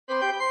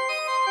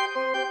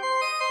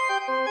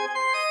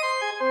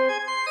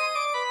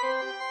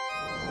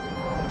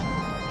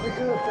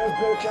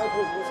break up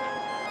with me.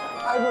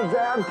 I'm a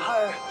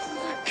vampire.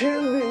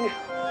 Kill me.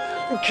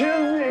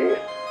 Kill me.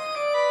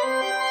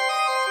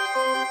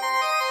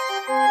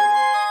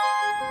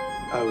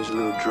 I was a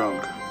little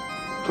drunk.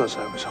 Plus,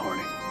 I was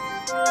horny.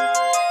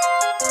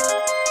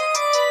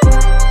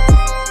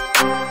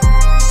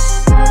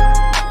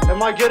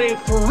 Am I getting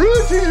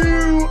through to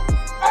you?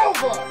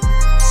 Over!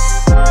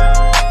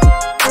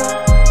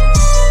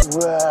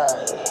 Well.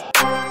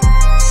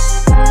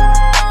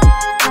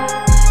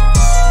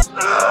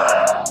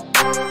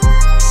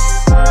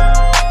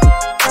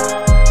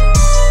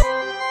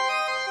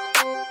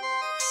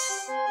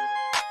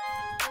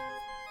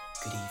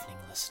 Good evening,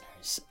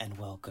 listeners, and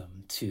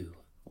welcome to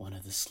one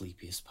of the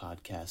sleepiest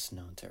podcasts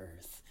known to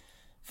Earth,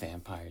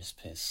 Vampire's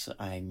Piss.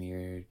 I'm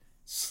your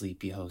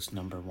sleepy host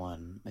number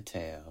one,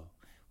 Mateo,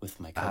 with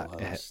my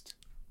co-host.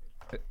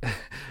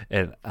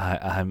 And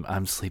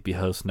I'm sleepy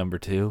host number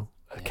two,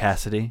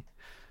 Cassidy.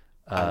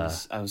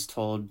 I was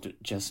told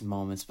just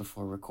moments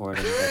before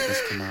recording that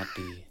this cannot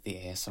be the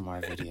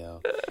ASMR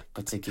video,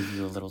 but to give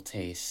you a little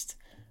taste,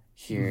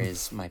 here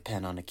is my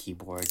pen on a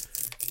keyboard.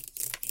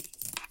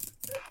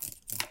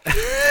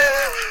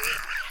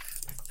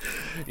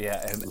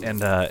 Yeah,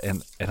 and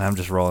I'm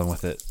just rolling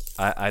with it.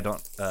 I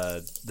don't.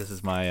 This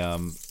is my I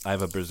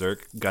have a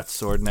Berserk gut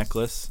sword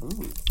necklace.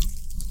 Ooh.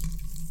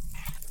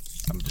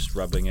 I'm just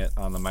rubbing it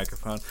on the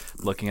microphone.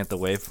 Looking at the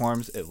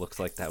waveforms, it looks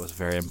like that was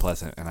very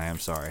unpleasant, and I am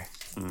sorry.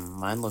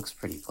 Mine looks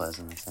pretty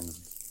pleasant, and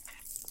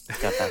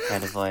it's got that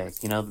kind of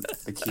like, you know,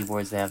 the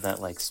keyboards, they have that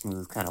like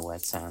smooth kind of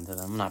wet sound to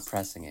them. I'm not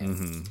pressing it,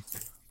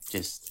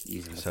 just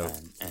using the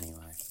pen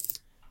anyway.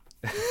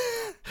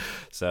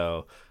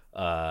 So,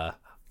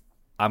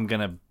 I'm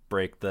gonna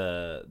break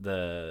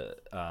the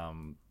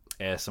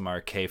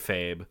ASMR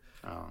kayfabe.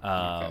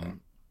 Oh, okay.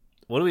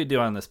 What do we do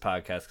on this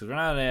podcast? Because we're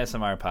not an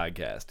ASMR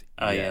podcast.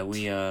 Oh yeah,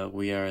 we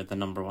are the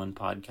number one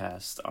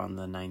podcast on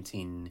the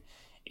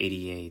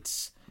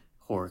 1988's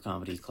horror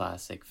comedy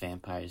classic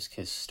Vampire's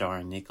Kiss,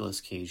 starring Nicolas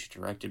Cage,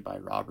 directed by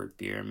Robert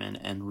Bierman,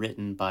 and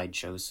written by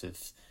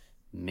Joseph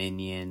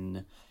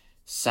Minion,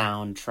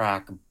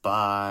 soundtrack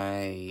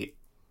by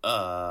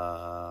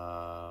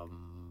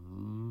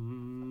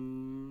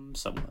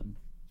someone.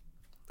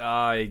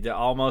 I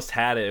almost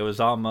had it. It was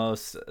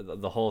almost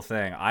the whole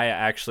thing. I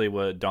actually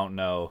don't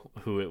know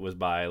who it was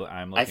by.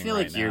 I'm looking I feel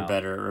like now. you're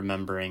better at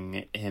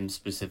remembering him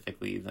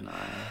specifically than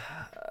I.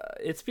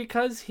 It's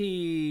because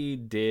he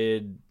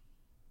did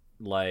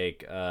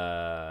like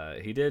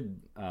Rawhead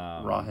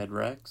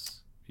Rex.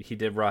 He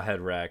did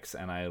Rawhead Rex,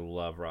 and I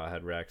love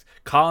Rawhead Rex.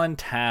 Colin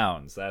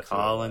Towns. That's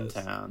Colin who it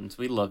was. Towns.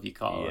 We love you,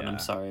 Colin. Yeah. I'm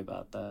sorry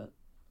about that.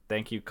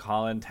 Thank you,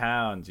 Colin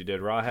Towns. You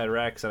did Rawhead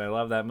Rex, and I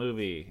love that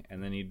movie.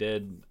 And then you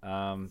did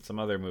some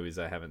other movies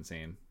I haven't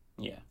seen.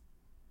 Yeah.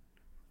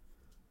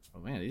 Oh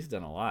man, he's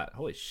done a lot.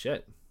 Holy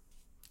shit.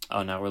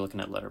 Oh, now we're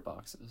looking at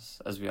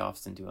letterboxes, as we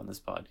often do on this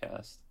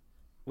podcast.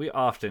 We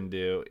often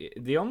do.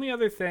 The only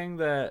other thing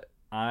that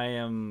I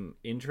am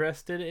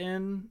interested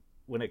in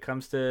when it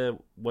comes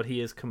to what he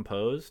has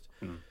composed,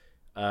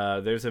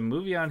 there's a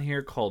movie on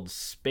here called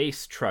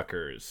Space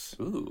Truckers.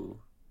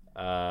 Ooh.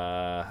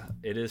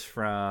 It is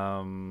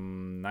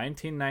from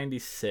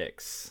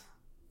 1996.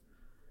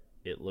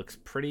 It looks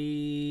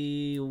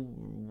pretty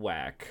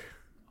whack.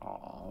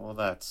 Oh, well,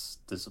 that's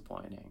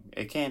disappointing.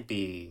 It can't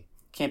be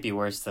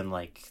worse than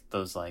like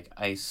those like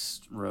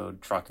ice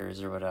road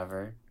truckers or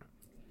whatever.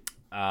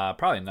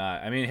 Probably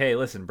not. I mean, hey,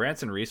 listen,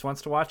 Branson Reese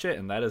wants to watch it,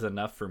 and that is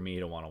enough for me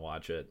to want to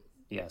watch it.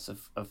 Yes,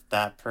 if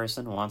that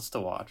person wants to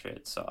watch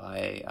it, so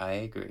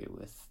I agree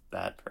with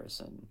that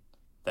person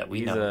that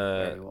we know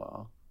very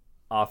well.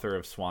 Author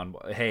of Swan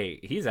Boy. Hey,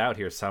 he's out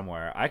here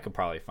somewhere. I could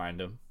probably find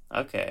him.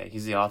 Okay,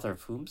 he's the author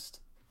of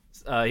Whomst?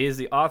 He is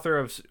the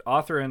author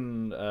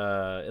and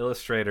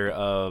illustrator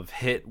of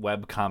hit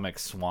webcomic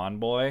Swan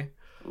Boy.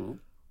 Ooh.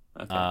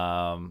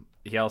 Okay.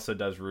 He also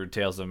does Rude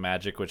Tales of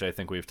Magic, which I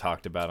think we've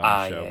talked about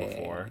on the show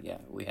before. Yeah,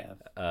 we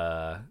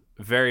have.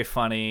 Very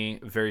funny,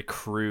 very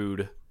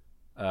crude.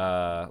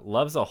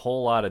 Loves a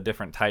whole lot of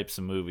different types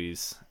of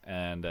movies,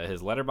 and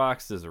his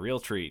letterbox is a real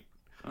treat.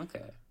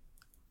 Okay.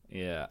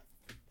 Yeah.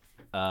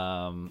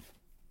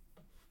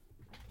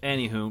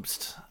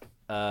 Anywhoomst,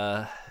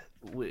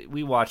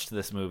 we watched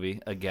this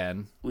movie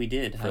again. We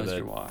did. How was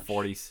your watch?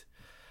 40s.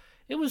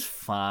 It was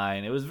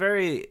fine. It was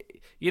very,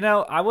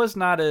 I was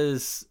not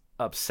as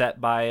upset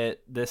by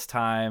it this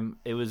time.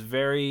 It was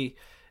very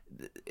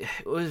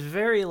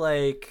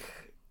like,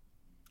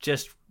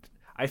 just,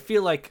 I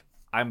feel like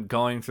I'm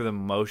going through the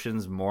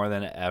motions more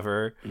than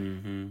ever.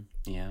 Mm-hmm.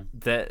 Yeah.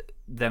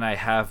 Than I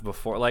have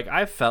before. Like,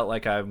 I felt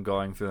like I'm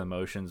going through the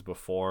motions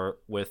before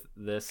with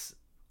this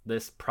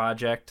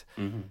project.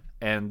 Mm-hmm.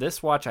 And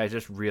this watch, I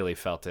just really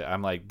felt it.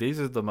 I'm like, these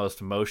are the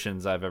most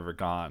motions I've ever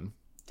gone.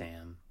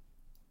 Damn.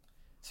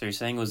 So you're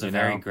saying it was a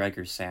very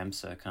Gregor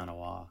Samsa kind of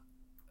watch.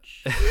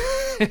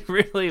 It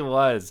really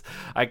was.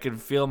 I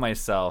could feel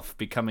myself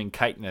becoming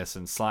chitinous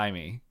and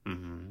slimy.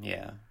 Mm-hmm.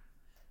 Yeah.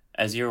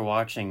 As you were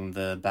watching,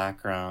 the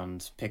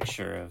background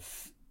picture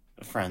of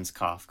Franz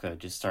Kafka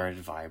just started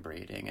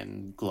vibrating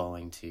and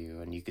glowing to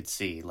you, and you could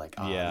see, like,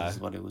 Yeah. this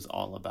is what it was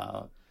all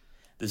about.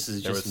 This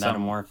is There just was some-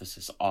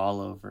 metamorphosis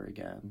all over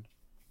again.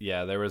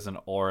 Yeah, there was an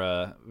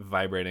aura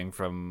vibrating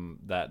from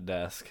that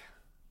desk.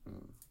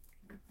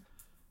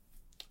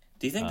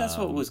 Do you think that's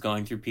what was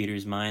going through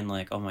Peter's mind?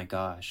 Like, oh my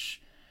gosh,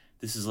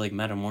 this is like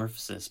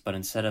metamorphosis, but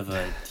instead of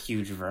a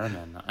huge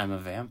vermin, I'm a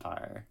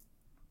vampire.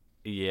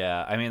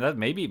 Yeah, I mean that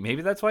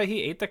maybe that's why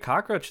he ate the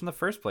cockroach in the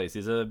first place.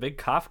 He's a big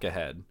Kafka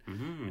head.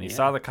 And he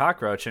saw the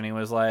cockroach and he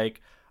was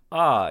like,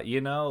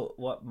 you know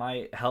what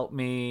might help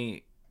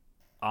me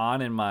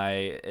on in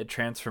my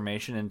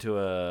transformation into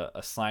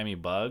a slimy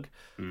bug?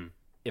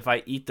 If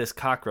I eat this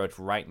cockroach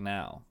right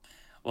now.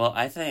 Well,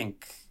 I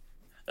think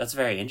that's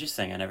very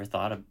interesting. I never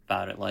thought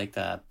about it like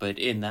that. But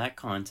in that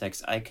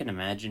context, I can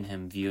imagine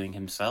him viewing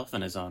himself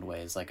in his own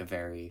way as like a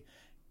very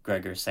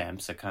Gregor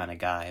Samsa kind of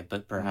guy.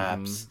 But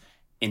perhaps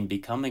in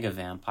becoming a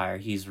vampire,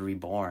 he's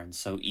reborn.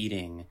 So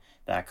eating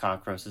that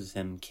cockroach is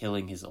him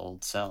killing his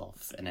old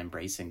self and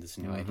embracing this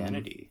new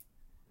identity.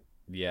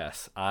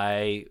 Yes,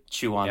 I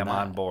Chew on am that.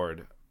 on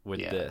board with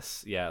Yeah.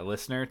 this. Yeah,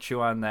 listener, chew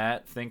on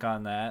that. Think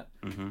on that.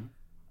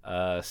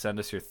 Send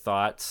us your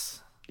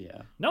thoughts.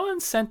 Yeah. No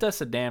one sent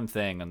us a damn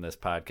thing on this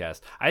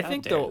podcast. I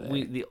think dare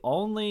the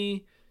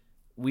only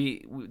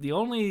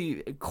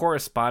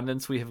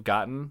correspondence we have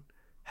gotten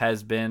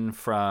has been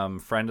from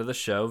friend of the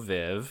show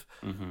Viv.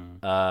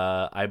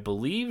 I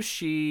believe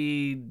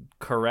she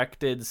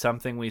corrected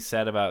something we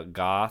said about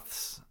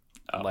goths,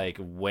 like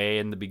way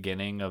in the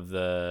beginning of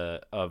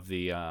the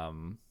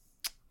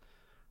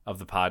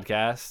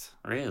podcast.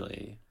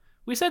 Really?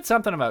 We said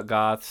something about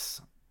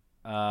goths,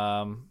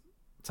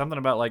 something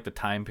about like the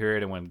time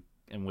period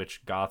in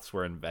which goths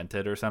were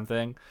invented or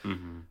something.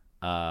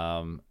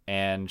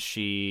 And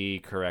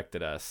she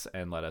corrected us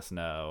and let us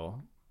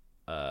know,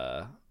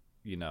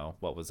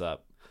 what was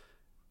up.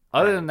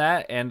 Other than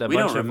that, and We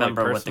bunch don't of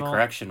remember like, what the personal...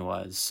 correction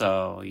was,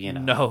 so, you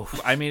know. No,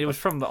 I mean it was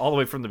from all the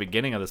way from the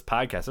beginning of this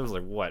podcast. It was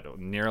like what,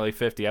 nearly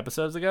 50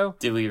 episodes ago.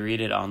 Did we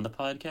read it on the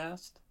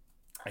podcast?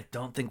 I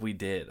don't think we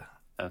did.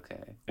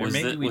 Okay. Or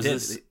maybe we was did.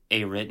 this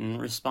a written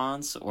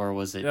response, or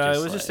was it Yeah, just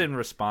it was just like... in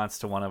response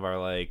to one of our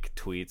like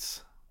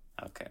tweets.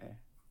 Okay.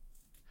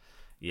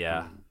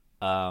 Yeah.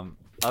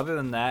 Other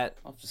than that,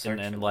 I'll have to search and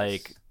then for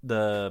like this.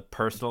 the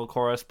personal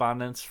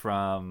correspondence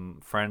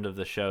from friend of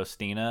the show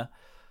Stina,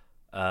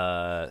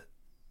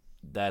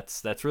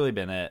 that's really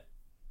been it.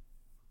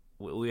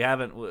 We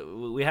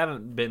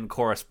haven't been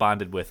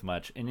corresponded with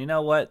much, and you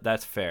know what?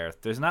 That's fair.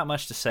 There's not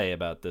much to say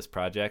about this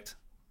project.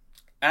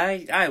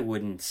 I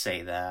wouldn't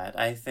say that.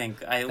 I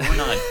think we're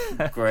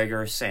not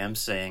Gregor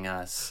Samsing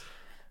us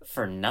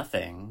for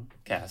nothing,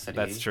 Cassidy.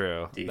 That's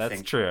true. Do you That's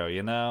think true.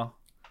 You know,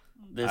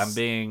 this, I'm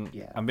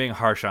being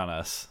harsh on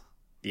us.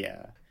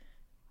 Yeah.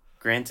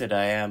 Granted,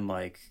 I am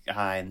like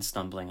high and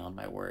stumbling on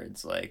my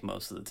words like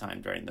most of the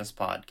time during this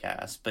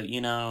podcast, but you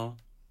know.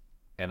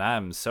 And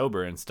I'm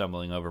sober and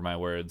stumbling over my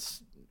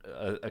words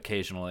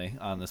occasionally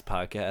on this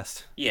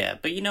podcast. Yeah,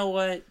 but you know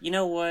what? You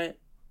know what?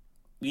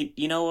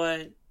 You know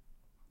what?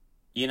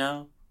 You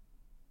know?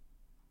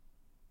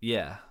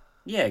 Yeah.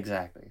 Yeah,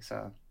 exactly.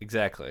 So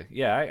Exactly.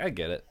 Yeah, I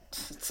get it.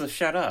 so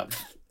shut up.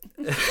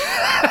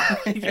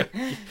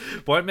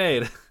 Point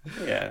made.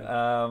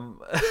 Yeah.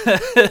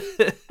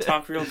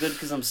 Talk real good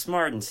because I'm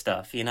smart and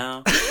stuff, you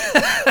know?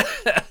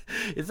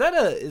 Is that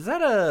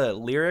a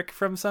lyric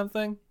from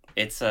something?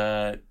 It's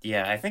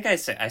yeah, I think I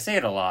say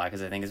it a lot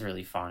because I think it's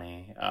really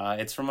funny.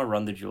 It's from a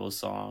Run the Jewels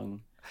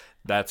song.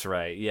 That's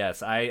right.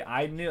 Yes,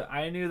 I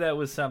knew that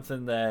was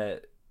something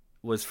that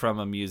was from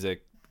a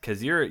music,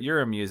 because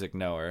you're a music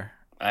knower.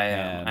 I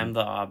am. And- I'm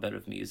the Ovid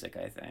of music,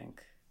 I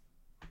think.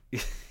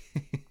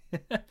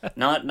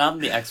 Not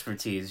the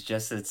expertise,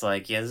 just it's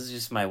like, yeah, this is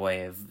just my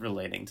way of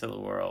relating to the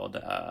world.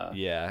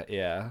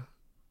 Yeah.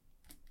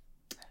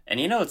 And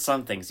you know, it's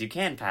some things you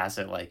can pass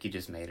it like you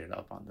just made it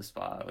up on the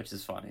spot, which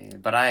is funny.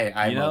 But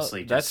I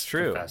mostly just that's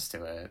true. confess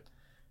to it.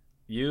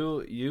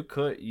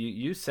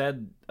 You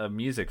said a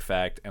music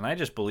fact, and I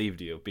just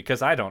believed you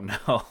because I don't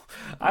know.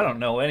 I don't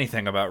know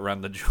anything about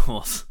Run the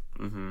Jewels.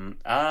 Mm-hmm.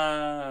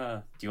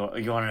 Do you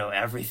want to know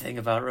everything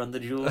about Run the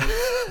Jewels?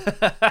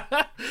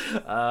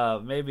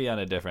 Maybe on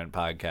a different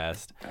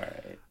podcast. All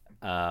right.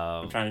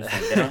 I'm I'm trying to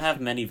think. They don't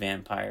have many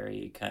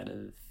vampire-y kind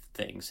of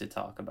things to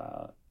talk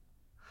about.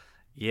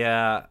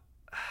 Yeah,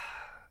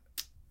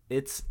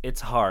 it's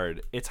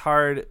hard. It's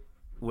hard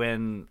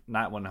when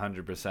not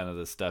 100% of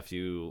the stuff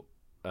you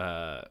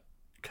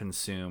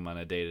consume on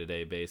a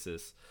day-to-day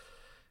basis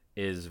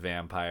is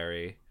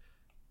vampire-y.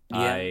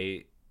 Yeah.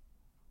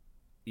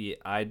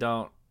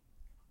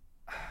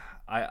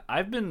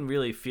 I've been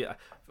really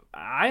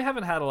I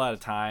haven't had a lot of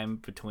time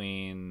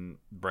between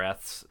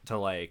breaths to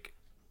like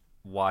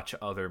watch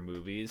other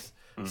movies.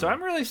 So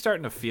I'm really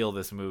starting to feel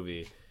this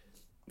movie.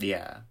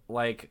 Yeah.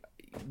 Like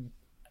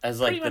As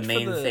like the pretty much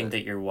main for the- thing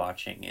that you're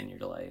watching in your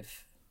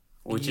life.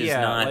 Which is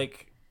yeah, not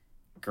like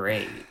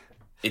great.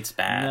 It's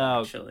bad,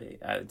 No. actually,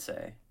 I would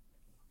say.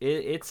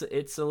 it's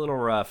a little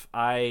rough.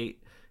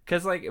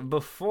 Because, like,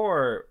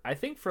 before, I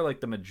think for, like,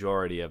 the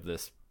majority of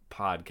this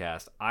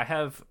podcast, I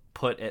have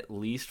put at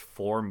least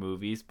 4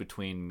 movies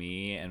between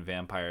me and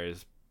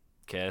Vampire's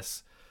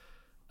Kiss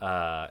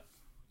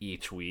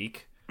each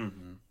week.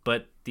 Mm-hmm.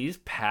 But this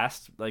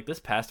past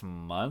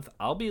month,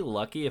 I'll be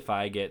lucky if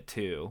I get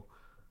 2.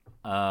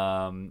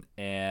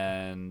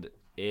 And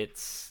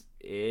it's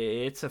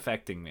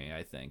affecting me,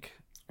 I think.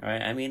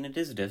 Right. I mean, it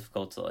is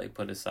difficult to like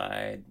put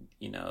aside,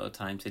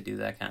 time to do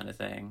that kind of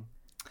thing.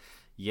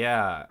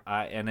 Yeah,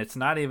 and it's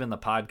not even the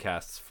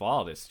podcast's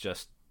fault. It's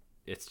just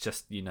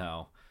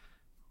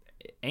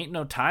ain't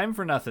no time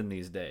for nothing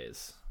these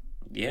days.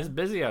 Yeah. It's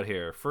busy out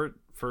here for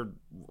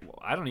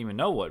I don't even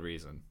know what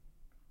reason.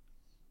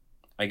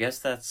 I guess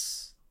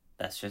that's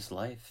just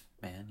life,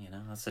 man.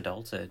 That's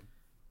adulthood.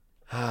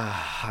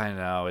 I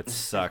know, it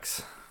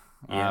sucks.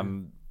 Yeah.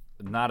 I'm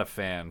not a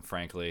fan,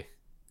 frankly.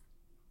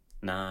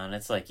 Nah, and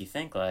it's like you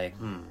think like,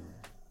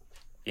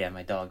 yeah,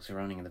 my dog's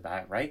running in the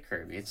back, right,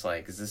 Kirby? It's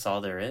like, is this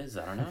all there is?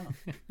 I don't know.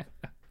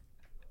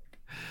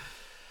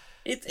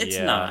 It's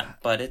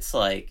not, but it's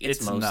like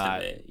it's most not.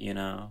 of it,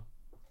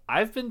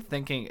 I've been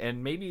thinking,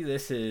 and maybe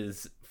this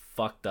is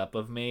fucked up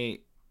of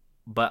me,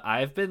 but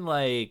I've been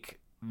like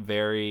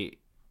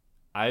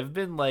I'm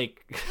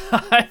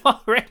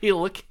already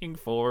looking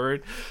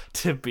forward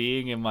to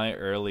being in my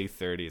early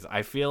 30s.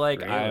 I feel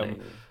like Really?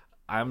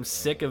 I'm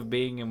sick of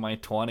being in my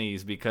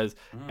 20s because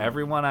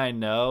everyone I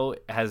know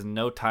has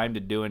no time to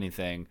do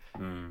anything.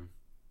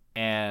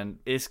 And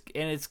it's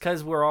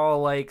because we're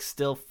all like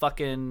still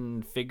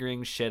fucking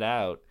figuring shit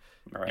out,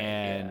 Right,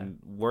 and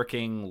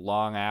working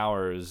long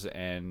hours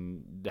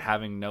and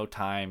having no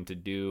time to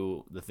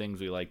do the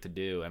things we like to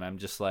do. And I'm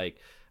just like,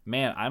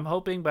 man, I'm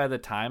hoping by the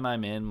time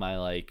I'm in my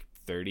like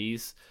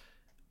 30s,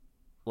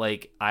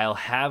 like I'll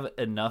have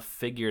enough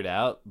figured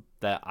out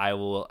that I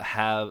will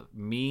have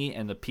me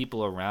and the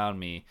people around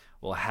me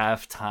will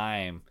have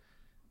time,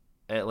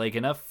 like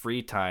enough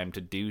free time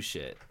to do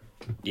shit.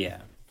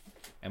 Yeah.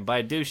 And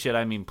by do shit,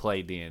 I mean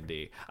play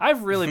D&D.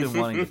 I've really been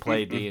wanting to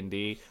play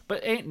D&D,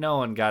 but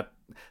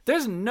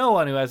there's no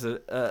one who has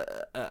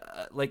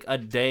a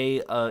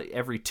day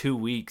every 2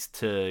 weeks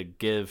to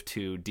give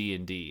to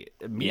D&D.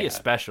 Me Yeah.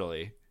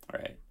 especially.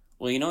 Right.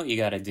 Well, you know what you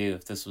got to do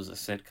if this was a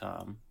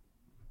sitcom?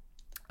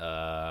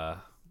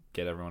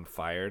 Get everyone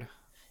fired.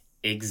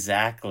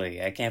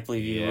 Exactly. I can't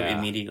believe you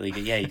immediately.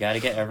 Yeah, you got to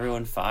get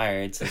everyone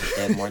fired so that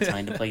they have more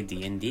time to play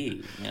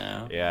D&D.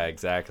 Yeah,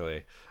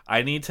 exactly.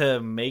 I need to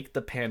make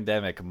the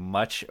pandemic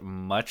much,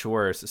 much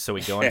worse so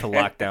we go into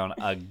lockdown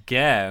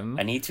again.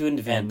 I need to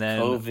invent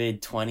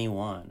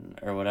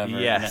COVID-21 or whatever.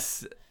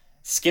 Yes.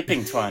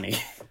 Skipping 20.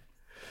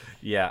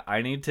 Yeah,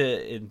 I need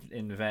to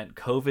invent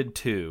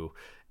COVID-2,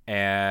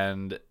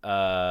 and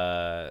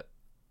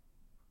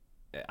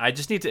I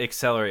just need to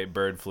accelerate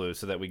bird flu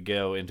so that we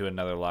go into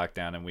another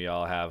lockdown and we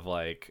all have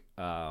like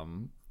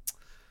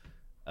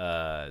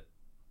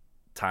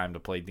time to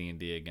play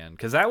D&D again,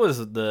 because that was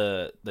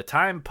the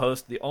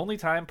only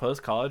time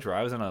post college where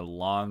I was in a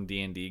long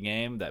D&D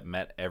game that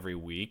met every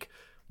week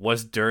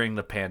was during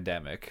the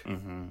pandemic.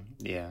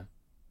 Yeah,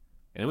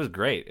 and it was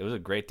great. It was a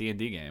great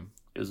D&D game.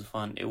 It was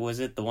fun. Was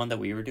it the one that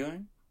we were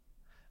doing?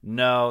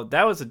 No,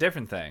 that was a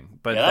different thing.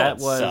 But yeah, that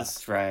one was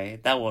sucked,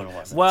 right. That one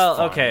wasn't. Well,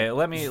 fun. okay.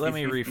 Let me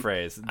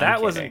rephrase.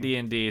 That wasn't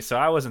D&D, so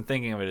I wasn't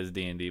thinking of it as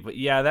D&D. But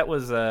yeah, that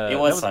was. That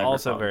was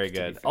also very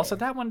good. Also,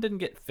 that one didn't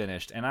get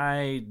finished, and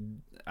I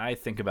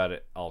think about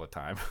it all the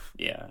time.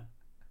 Yeah.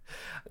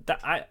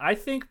 I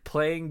think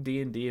playing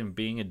D&D and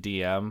being a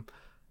DM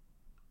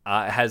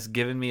has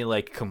given me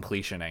like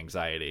completion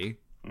anxiety.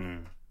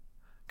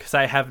 Because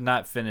I have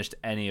not finished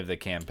any of the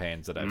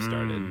campaigns that I've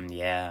started.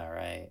 Yeah,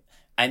 right.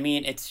 I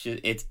mean, it's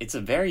a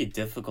very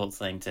difficult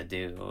thing to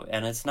do,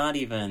 and it's not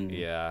even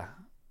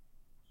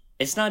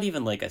it's not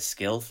even like a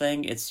skill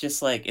thing. It's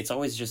just like it's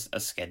always just a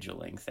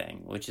scheduling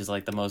thing, which is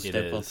like the most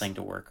difficult thing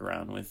to work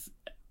around with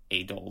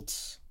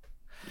adults.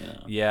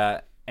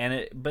 Yeah,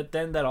 but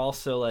then that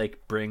also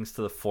like brings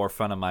to the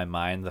forefront of my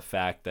mind the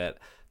fact that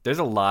there's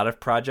a lot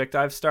of project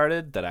I've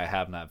started that I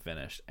have not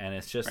finished, and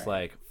it's just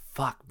like,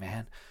 fuck,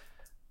 man.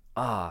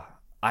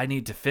 I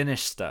need to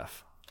finish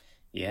stuff.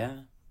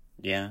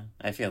 Yeah,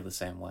 I feel the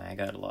same way. I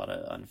got a lot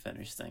of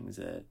unfinished things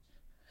that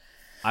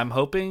I'm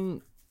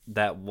hoping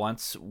that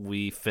once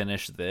we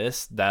finish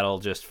this, that'll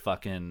just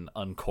fucking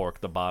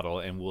uncork the bottle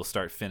and we'll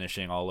start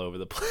finishing all over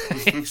the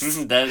place.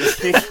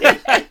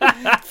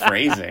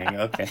 Phrasing,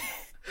 okay.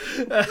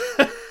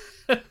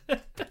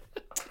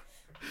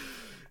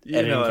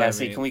 Editing,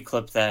 Cassie, can we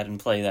clip that and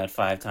play that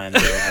 5 times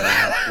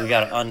over? We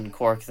gotta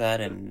uncork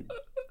that and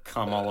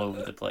come all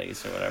over the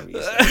place or whatever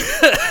you say.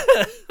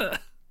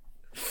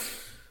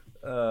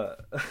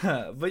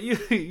 But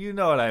you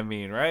know what I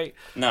mean, right?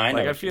 No, I know.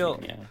 Like, what I feel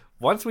you mean, yeah.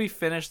 Once we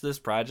finish this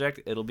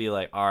project, it'll be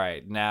like, all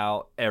right,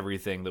 now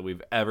everything that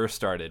we've ever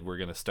started, we're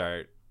gonna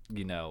start,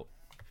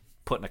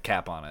 putting a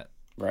cap on it.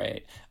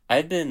 Right.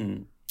 I've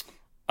been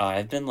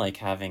like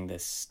having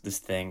this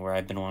thing where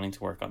I've been wanting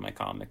to work on my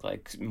comic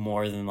like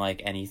more than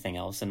like anything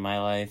else in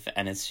my life,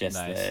 and it's just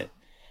nice. that.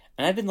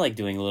 And I've been like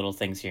doing little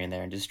things here and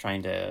there and just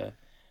trying to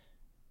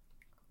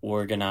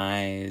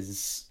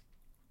organize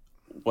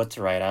what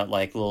to write out,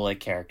 like little like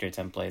character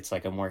templates.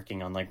 Like I'm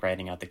working on like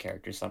writing out the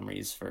character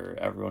summaries for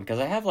everyone because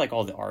I have like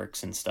all the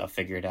arcs and stuff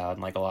figured out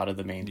and like a lot of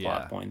the main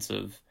plot points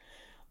of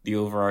the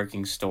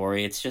overarching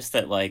story. It's just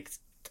that like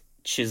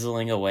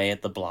chiseling away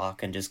at the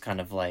block and just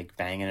kind of like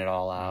banging it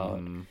all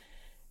out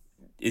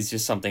is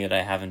just something that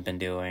I haven't been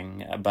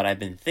doing, but I've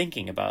been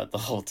thinking about it the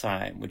whole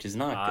time, which is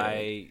not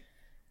good.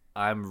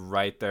 I'm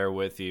right there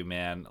with you,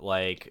 man.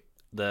 Like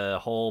the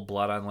whole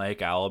Blood on Lake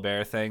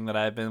Owlbear thing that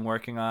I've been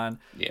working on.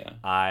 Yeah.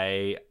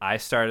 I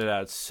started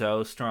out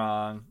so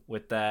strong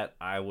with that.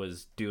 I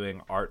was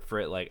doing art for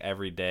it like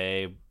every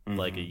day,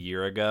 like a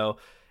year ago.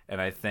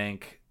 And I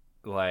think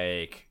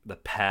like the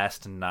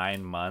past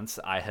 9 months,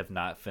 I have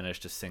not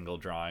finished a single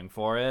drawing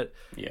for it.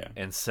 Yeah.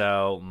 And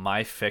so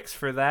my fix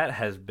for that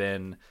has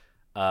been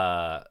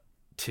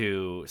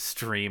to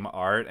stream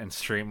art and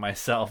stream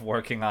myself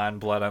working on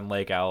Blood on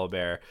Lake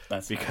Owlbear.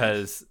 That's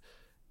because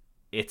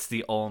it's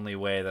the only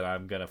way that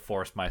I'm going to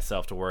force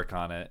myself to work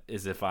on it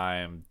is if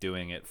I'm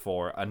doing it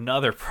for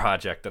another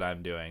project that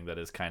I'm doing that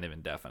is kind of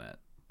indefinite.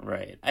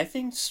 Right. I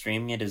think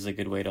streaming it is a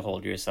good way to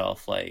hold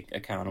yourself like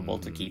accountable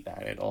to keep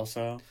at it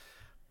also.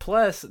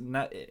 Plus,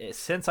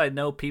 since I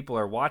know people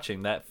are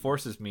watching, that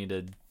forces me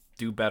to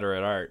do better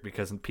at art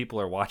because people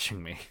are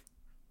watching me.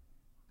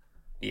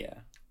 Yeah.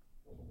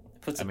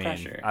 Puts some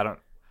pressure. I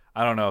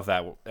don't know if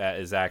that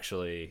is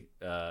actually,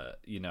 I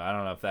don't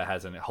know if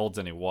that holds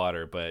any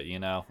water, but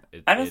I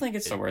don't think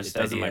it's the worst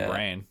idea. It does in my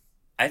brain.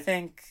 I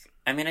think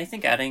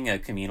adding a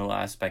communal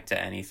aspect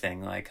to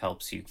anything like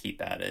helps you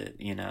keep at it,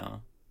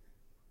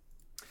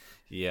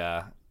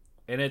 Yeah,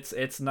 and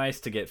it's nice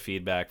to get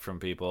feedback from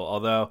people.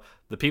 Although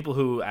the people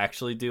who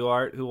actually do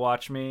art who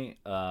watch me,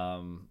 are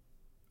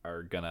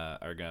gonna.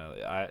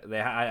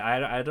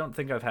 I don't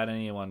think I've had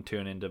anyone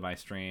tune into my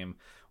stream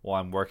while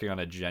I'm working on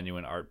a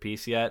genuine art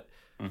piece yet.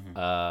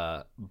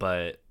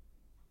 But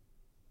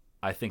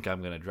I think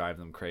I'm gonna drive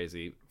them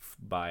crazy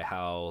by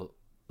how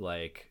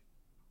like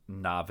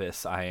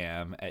novice I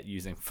am at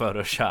using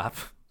Photoshop.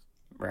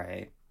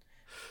 Right.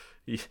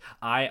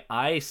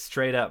 I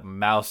straight up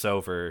mouse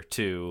over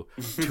to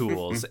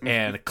tools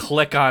and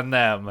click on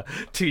them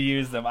to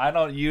use them. I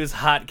don't use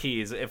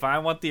hotkeys. If I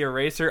want the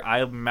eraser,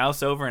 I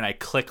mouse over and I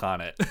click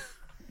on it.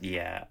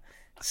 Yeah.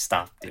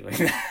 Stop doing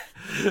that.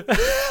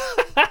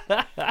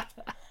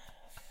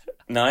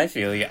 No, I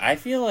feel you. I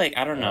feel like,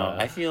 I don't know.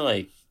 I feel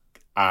like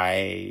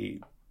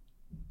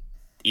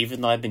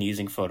even though I've been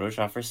using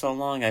Photoshop for so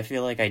long, I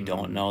feel like I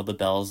don't know the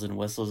bells and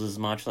whistles as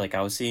much. Like,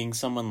 I was seeing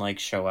someone, like,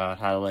 show out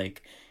how to,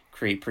 like,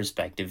 create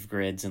perspective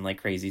grids and,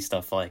 like, crazy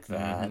stuff like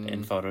that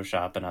in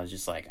Photoshop, and I was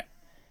just like,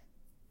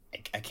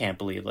 I can't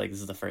believe, like, this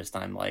is the first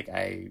time, like,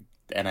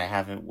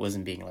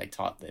 wasn't being, like,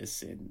 taught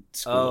this in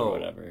school or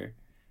whatever.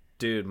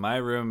 Dude, my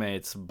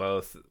roommates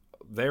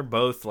they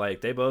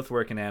both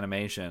work in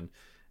animation,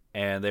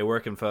 and they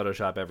work in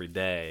Photoshop every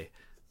day.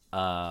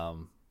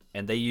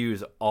 And they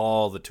use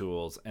all the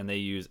tools, and they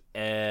use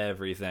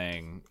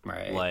everything.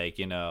 Right. Like,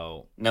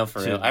 No,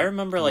 for real. I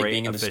remember, like,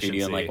 being in the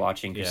studio and, like,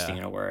 watching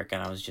Christina work,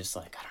 and I was just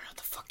like, I don't know what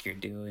the fuck you're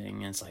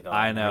doing. And it's like,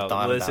 I never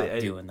thought about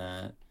doing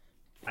that.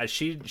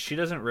 She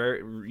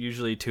doesn't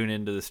usually tune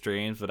into the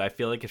streams, but I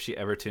feel like if she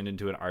ever tuned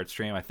into an art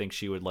stream, I think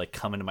she would like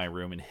come into my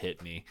room and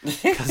hit me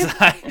because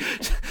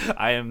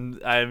I am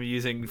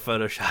using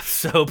Photoshop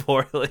so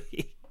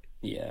poorly.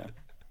 Yeah.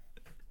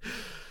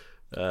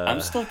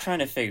 I'm still trying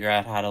to figure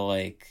out how to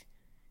like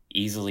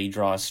easily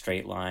draw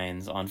straight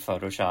lines on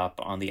Photoshop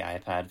on the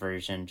iPad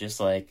version, just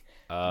like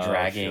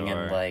dragging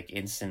and like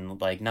instant,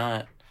 like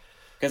not.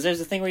 Because there's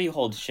a thing where you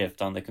hold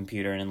shift on the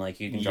computer and like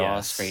you can draw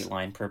a straight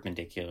line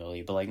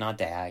perpendicularly, but like not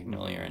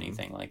diagonally or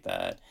anything like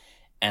that.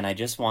 And I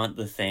just want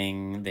the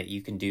thing that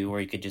you can do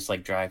where you could just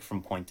like drag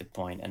from point to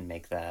point and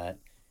make that.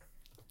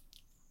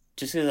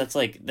 Just because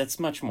that's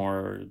much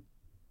more.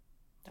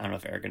 I don't know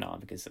if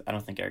ergonomic is. I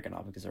don't think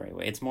ergonomic is the right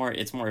way. It's more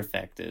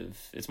effective.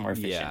 It's more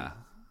efficient.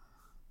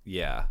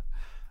 Yeah.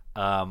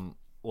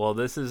 Well,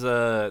 this is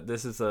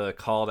a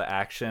call to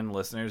action,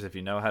 listeners. If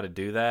you know how to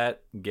do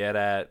that, get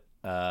at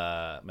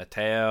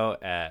Mateo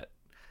at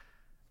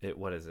it.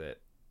 What is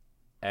it?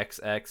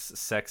 XX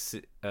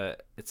sexy.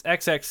 It's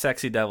XX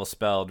sexy devil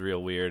spelled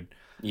real weird.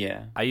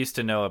 Yeah. I used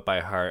to know it by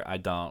heart. I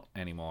don't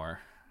anymore.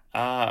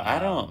 I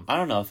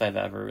don't know if I've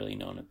ever really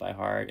known it by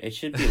heart. It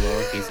should be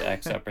lowercase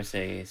x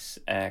uppercase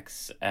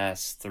x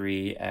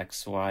s3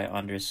 xy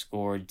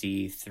underscore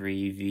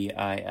d3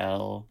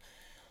 vil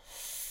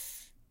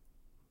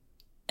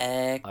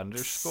x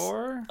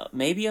underscore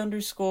maybe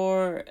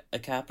underscore a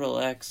capital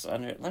X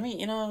under. Let me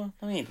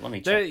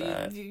check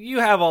that. You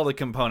have all the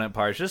component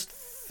parts. Just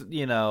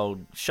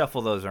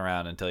shuffle those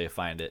around until you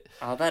find it.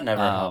 Oh, that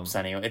never helps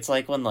anyway. It's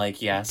like when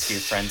like you ask your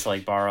friends to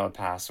like borrow a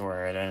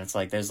password, and it's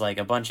like there's like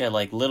a bunch of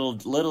like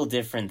little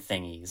different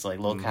thingies, like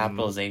little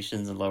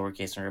capitalizations and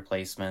lowercase and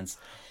replacements.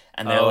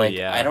 And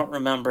they're I don't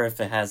remember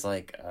if it has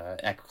like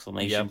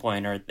exclamation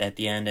point or at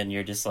the end, and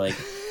you're just like,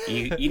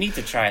 you need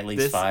to try at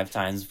least 5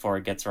 times before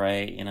it gets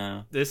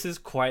right, This is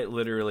quite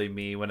literally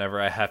me whenever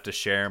I have to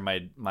share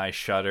my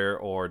Shutter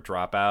or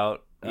Dropout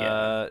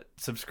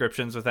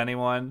subscriptions with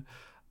anyone,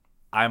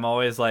 I'm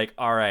always like,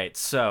 all right,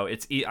 so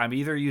I'm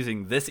either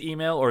using this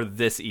email or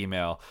this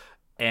email,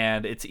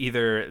 and it's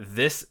either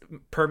this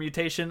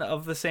permutation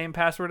of the same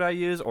password I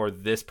use or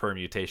this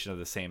permutation of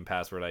the same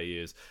password I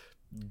use.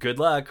 Good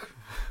luck.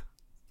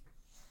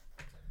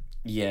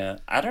 Yeah,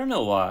 I don't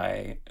know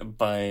why,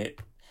 but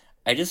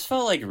I just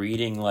felt like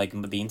reading like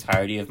the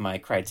entirety of my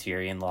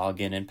Criterion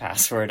login and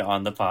password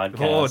on the podcast.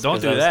 Oh,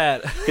 don't do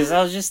that. Because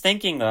I was just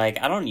thinking,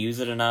 like, I don't use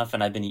it enough,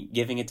 and I've been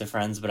giving it to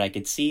friends, but I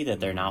could see that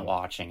they're not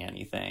watching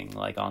anything,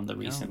 like, on the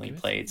recently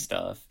played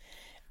stuff.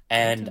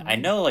 And I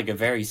know, like, a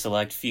very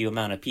select few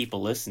amount of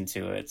people listen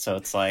to it, so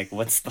it's like,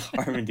 what's the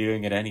harm in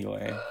doing it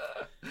anyway?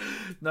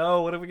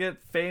 No, what if we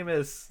get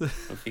famous?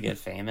 If we get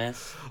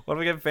famous? What if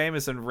we get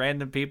famous and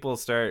random people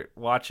start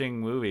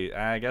watching movies?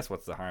 I guess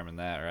what's the harm in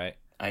that, right?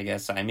 I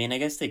guess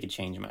they could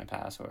change my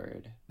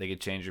password. They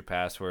could change your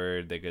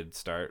password. They could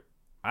start.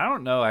 I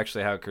don't know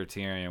actually how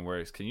Criterion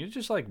works. Can you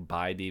just like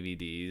buy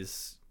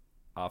DVDs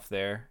off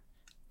there?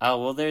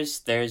 Oh, well, there's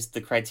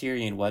the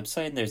Criterion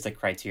website and there's the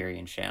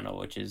Criterion channel,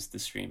 which is the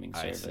streaming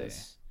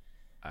service.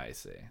 I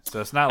see. So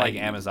it's not like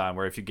Amazon,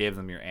 where if you gave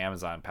them your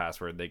Amazon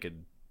password, they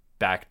could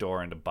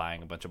backdoor into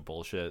buying a bunch of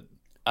bullshit.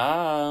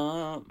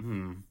 I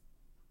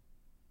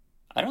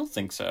don't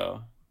think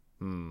so.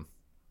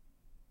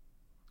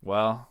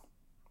 Well,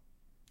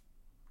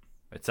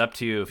 it's up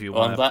to you if you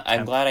want.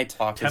 I'm glad I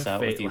talked this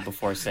out with you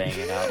before saying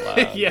it out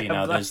loud. Yeah, you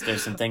know,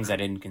 there's some things I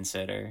didn't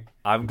consider.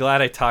 I'm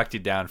glad I talked you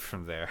down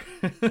from there.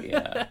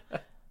 Yeah.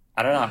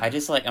 I don't know. I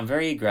just I'm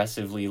very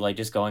aggressively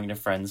just going to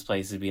friends'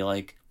 places to be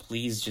like,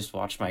 please just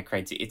watch my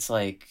Criterion. It's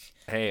like,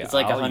 hey, it's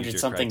like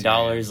 $100-something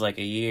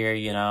a year,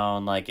 you know,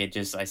 and like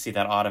I see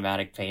that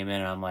automatic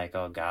payment and I'm like,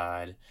 oh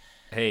God.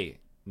 Hey,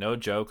 no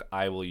joke.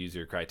 I will use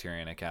your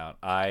Criterion account.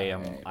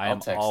 I'm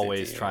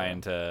always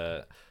trying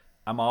to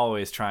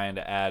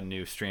add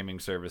new streaming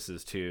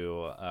services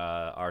to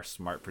our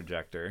smart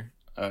projector.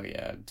 Oh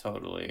yeah,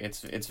 totally.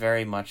 It's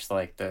very much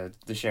like the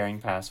sharing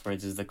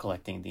passwords is the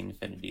collecting the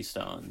Infinity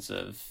Stones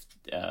of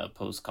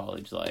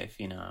post-college life,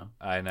 you know.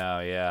 I know,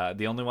 yeah.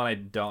 The only one I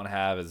don't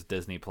have is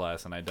Disney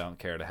Plus, and I don't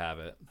care to have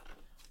it.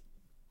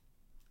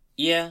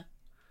 Yeah.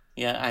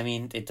 I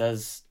mean, it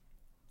does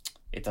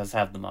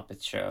have the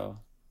Muppet Show,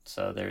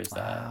 so there's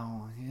that.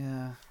 Wow,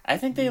 yeah. I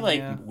think they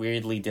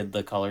weirdly did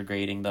the color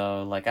grading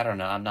though. Like, I don't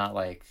know. I'm not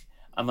like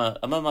I'm a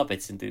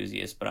Muppets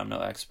enthusiast, but I'm no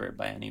expert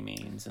by any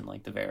means in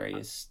like the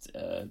various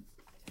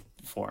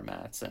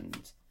formats and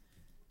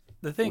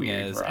the thing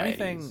is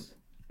varieties.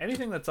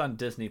 anything that's on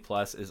Disney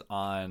Plus is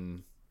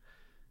on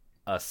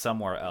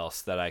somewhere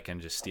else that I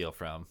can just steal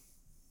from.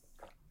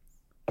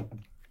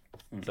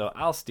 So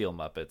I'll steal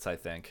Muppets, I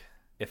think,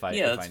 if I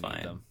need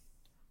them.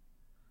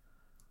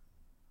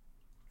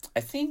 I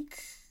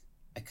think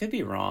I could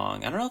be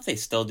wrong. I don't know if they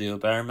still do,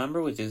 but I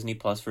remember with Disney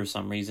Plus for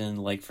some reason,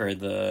 like for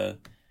the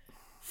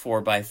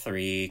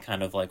 4:3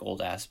 kind of like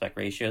old aspect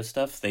ratio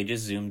stuff, they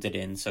just zoomed it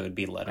in so it'd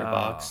be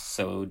letterboxed,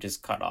 so it would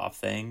just cut off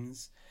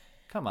things.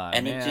 Come on,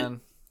 and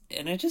man.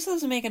 It just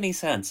doesn't make any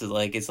sense.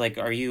 It's like,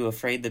 are you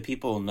afraid that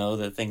people know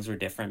that things were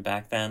different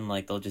back then?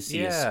 Like, they'll just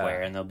see a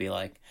square and they'll be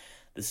like,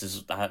 this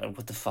is,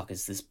 what the fuck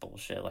is this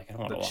bullshit? Like, I don't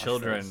want to watch this. The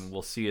children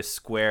will see a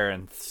square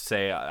and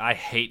say, I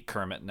hate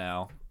Kermit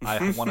now.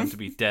 I want him to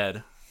be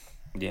dead.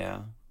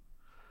 Yeah.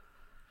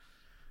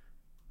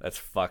 That's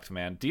fucked,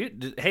 man.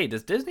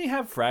 Does Disney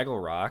have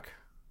Fraggle Rock?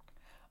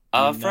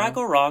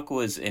 Fraggle Rock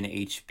was an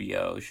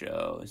HBO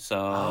show, so...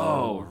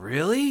 Oh,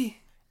 really?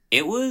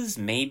 It was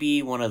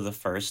maybe one of the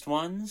first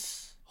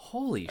ones.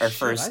 Holy shit. Or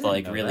first,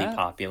 really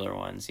popular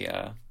ones,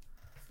 yeah.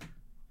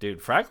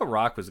 Dude, Fraggle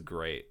Rock was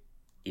great.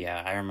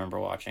 Yeah, I remember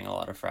watching a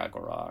lot of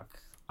Fraggle Rock.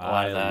 A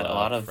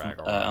lot of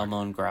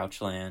Elmo and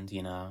Grouchland,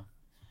 you know.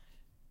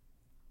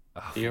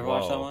 Did you ever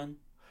watch that one?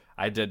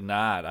 I did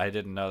not. I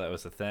didn't know that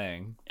was a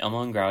thing.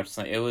 Elmo and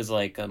Grouchland, it was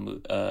like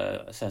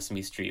a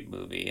Sesame Street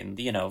movie. And,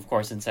 you know, of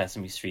course, in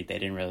Sesame Street, they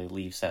didn't really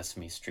leave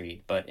Sesame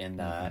Street. But in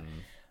that...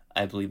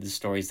 I believe the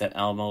story is that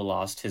Elmo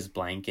lost his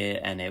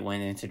blanket and it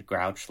went into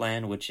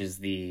Grouchland, which is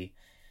the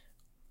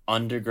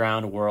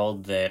underground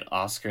world that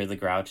Oscar the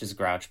Grouch's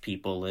Grouch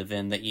people live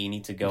in, that you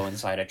need to go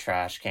inside a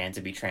trash can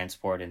to be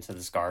transported into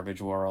this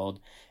garbage world.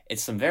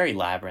 It's some very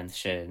labyrinth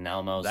shit, and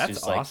Elmo's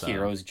just awesome. Like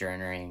heroes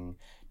journeying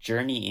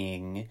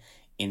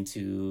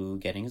into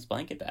getting his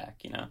blanket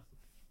back, you know?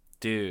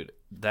 Dude,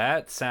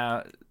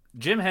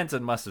 Jim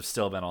Henson must have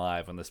still been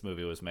alive when this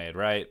movie was made,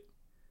 right?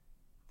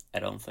 I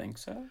don't think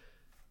so.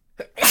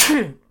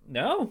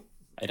 No,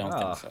 I don't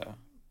think so.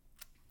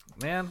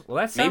 Man, well,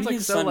 that sounds maybe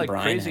like so like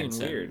Brian crazy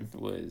Henson and weird.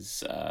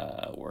 Was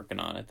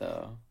working on it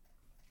though.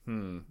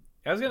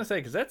 I was gonna say,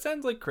 because that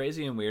sounds like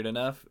crazy and weird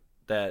enough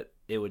that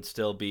it would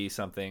still be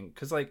something.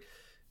 Because like,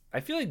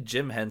 I feel like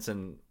Jim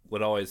Henson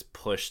would always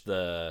push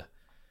the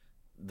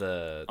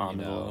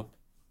envelope.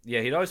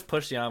 He'd always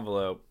push the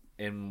envelope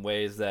in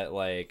ways that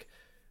like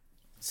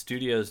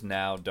studios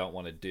now don't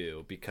want to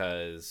do,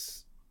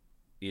 because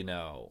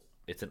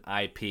it's an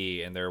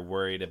IP and they're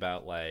worried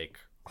about like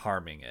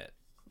harming it.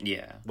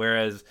 Yeah.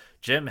 Whereas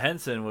Jim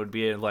Henson would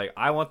be like,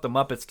 I want the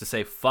Muppets to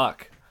say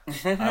fuck.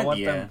 I want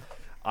Yeah. them.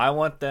 I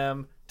want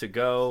them to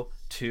go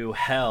to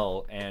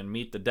hell and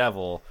meet the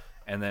devil,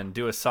 and then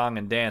do a song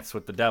and dance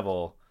with the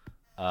devil,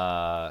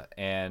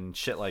 and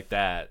shit like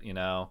that. You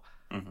know.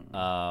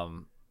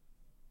 Mhm.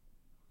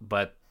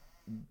 But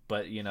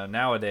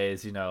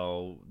nowadays,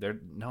 no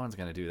one's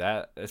gonna do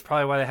that. It's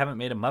probably why they haven't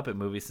made a Muppet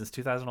movie since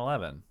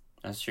 2011.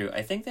 That's true.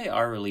 I think they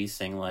are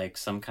releasing like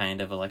some kind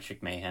of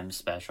Electric Mayhem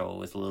special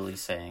with Lily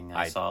Singh.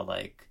 I saw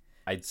like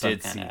I some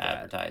did kind see of that.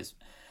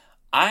 advertisement.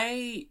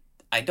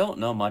 I don't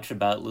know much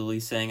about Lily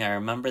Singh. I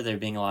remember there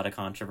being a lot of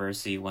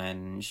controversy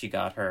when she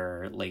got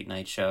her late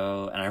night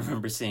show, and I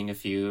remember seeing a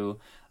few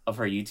of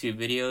her YouTube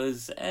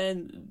videos,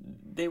 and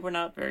they were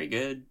not very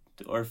good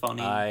or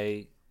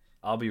funny.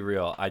 I'll be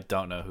real. I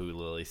don't know who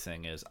Lily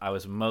Singh is. I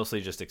was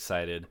mostly just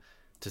excited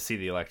to see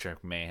the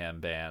Electric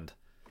Mayhem band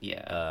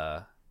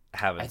Yeah.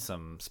 having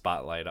some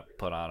spotlight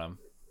put on them.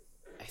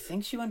 I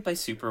think she went by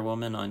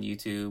Superwoman on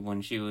YouTube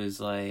when she was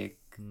like,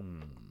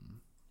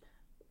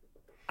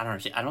 I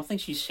don't know. I don't think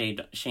she's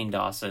Shane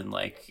Dawson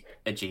like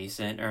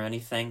adjacent or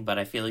anything, but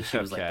I feel like she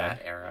was like Okay.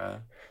 that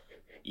era.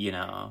 You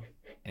know.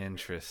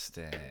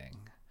 Interesting.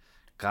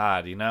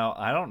 God,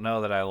 I don't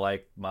know that I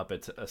like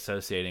Muppets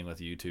associating with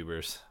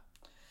YouTubers.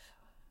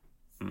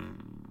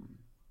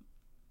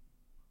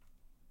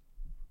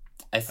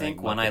 I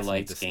think when Muppets I need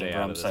liked to stay Game out of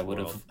Grumps, this I would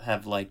world.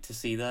 have liked to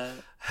see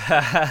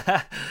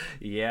that.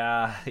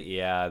 Yeah,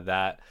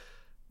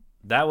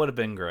 that would have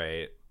been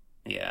great.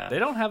 Yeah. They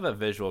don't have a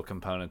visual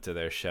component to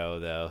their show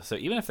though, so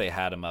even if they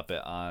had a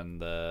Muppet on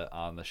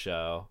the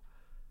show,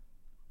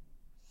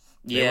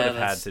 they would have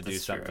had to do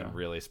something true.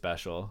 really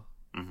special.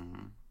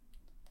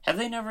 Have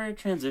they never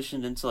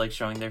transitioned into like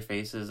showing their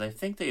faces? I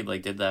think they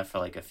like did that for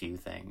like a few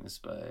things,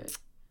 but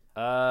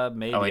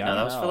Maybe. oh wait, I no, don't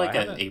that was know. for like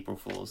I an haven't- April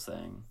Fool's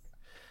thing.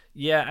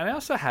 Yeah, and I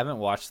also haven't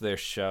watched their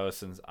show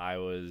since I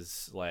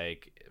was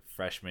like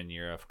freshman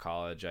year of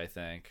college, I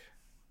think.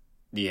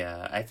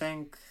 Yeah, I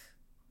think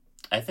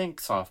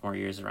sophomore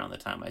year is around the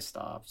time I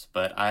stopped,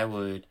 but I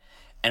would,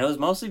 and it was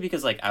mostly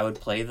because like I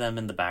would play them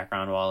in the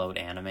background while I would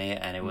animate,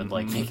 and it would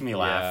like make me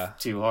laugh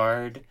too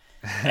hard,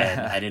 and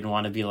I didn't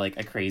want to be like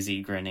a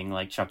crazy grinning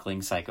like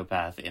chuckling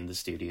psychopath in the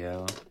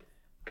studio.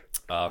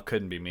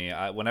 Couldn't be me.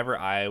 Whenever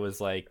I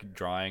was like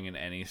drawing in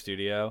any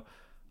studio,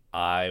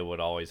 I would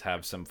always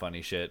have some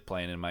funny shit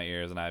playing in my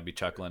ears, and I'd be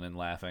chuckling and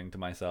laughing to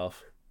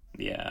myself.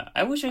 Yeah,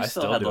 I wish I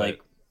still still had do like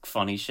it.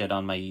 funny shit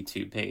on my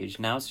YouTube page.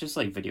 Now it's just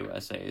like video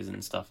essays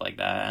and stuff like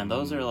that, and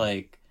those are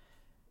like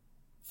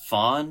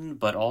fun,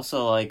 but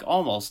also like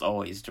almost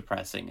always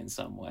depressing in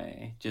some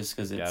way, just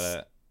because it's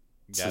Gotta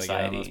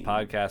society. get on this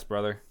podcast,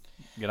 brother.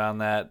 Get on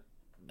that.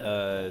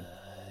 Yeah,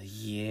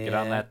 Get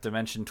on that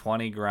Dimension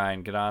 20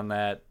 grind. Get on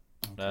that.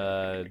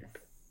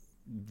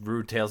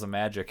 Rude Tales of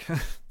Magic.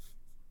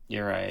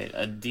 You're right.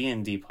 A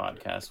D&D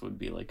podcast would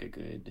be like a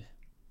good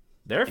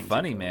They're thing to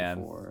funny, go man.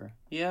 for.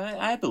 Yeah,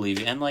 I believe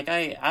you. And like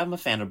I'm a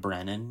fan of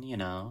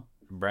Brennan,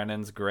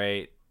 Brennan's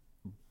great.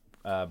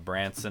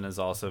 Branson is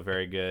also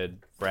very good.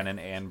 Brennan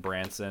and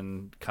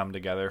Branson come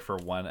together for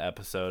one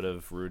episode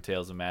of Rude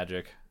Tales of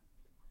Magic.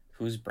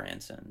 Who's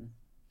Branson?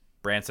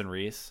 Branson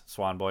Reese,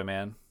 Swan Boy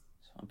Man,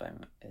 So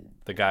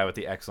the guy with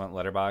the excellent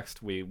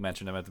letterboxd. We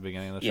mentioned him at the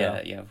beginning of the yeah,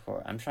 show. yeah, of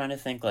course. I'm trying to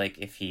think like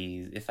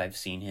if I've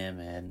seen him,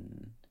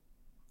 and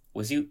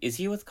is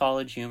he with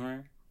College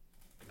Humor?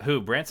 Who,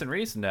 Branson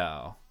Reese?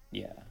 No,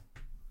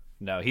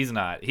 he's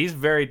not. He's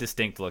very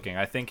distinct looking.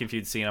 I think if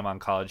you'd seen him on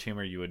College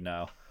Humor, you would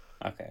know.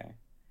 Okay.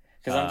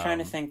 Because I'm trying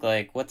to think,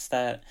 like, what's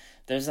that?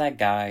 There's that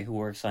guy who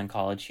works on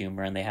College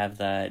Humor, and they have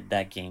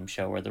that game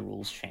show where the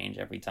rules change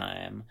every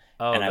time.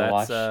 Oh, and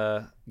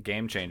that's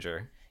Game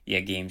Changer. Yeah,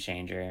 Game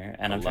Changer.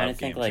 And I I'm trying to love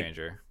think, Game like,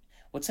 Changer.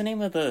 what's the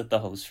name of the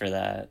host for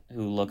that,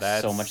 who looks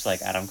so much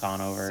like Adam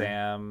Conover?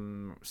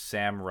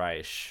 Sam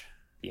Reich.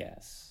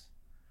 Yes.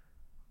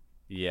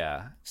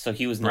 Yeah. So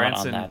he was not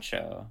Branson- on that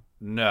show.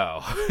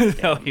 No.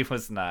 No, he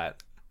was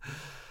not.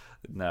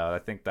 No, I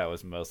think that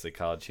was mostly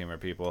College Humor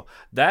people.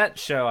 That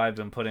show I've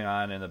been putting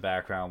on in the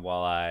background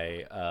while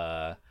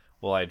I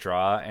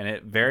draw, and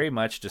it very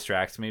much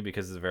distracts me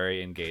because it's a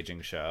very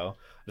engaging show.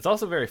 It's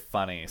also very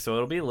funny. So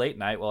it'll be late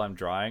night while I'm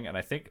drawing, and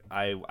I think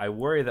I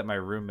worry that my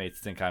roommates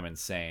think I'm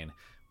insane.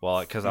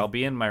 Well, because I'll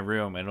be in my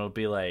room and it'll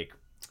be like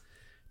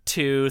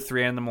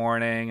 2-3 in the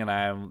morning, and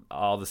I'm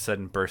all of a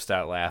sudden burst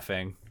out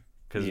laughing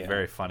because it's a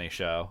very funny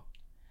show.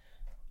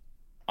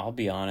 I'll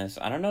be honest,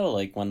 I don't know,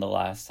 like, when the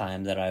last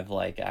time that I've,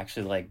 like,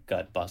 actually, like,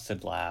 gut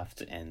busted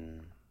laughed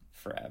in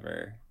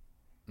forever.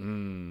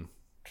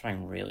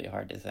 Trying really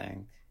hard to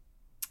think.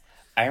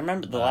 I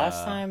remember the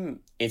last time,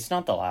 it's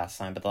not the last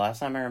time, but the last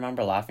time I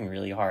remember laughing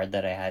really hard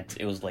that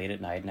it was late at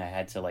night and I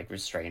had to, like,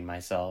 restrain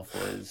myself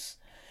was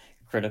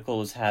Critical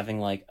was having,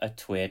 like, a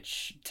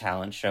Twitch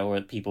talent show where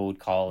people would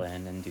call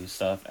in and do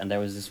stuff, and there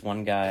was this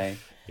one guy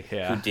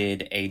who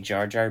did a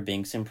Jar Jar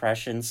Binks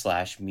impression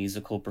 /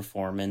 musical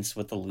performance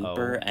with a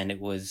looper, and it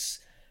was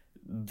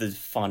the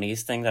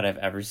funniest thing that I've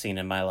ever seen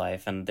in my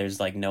life, and there's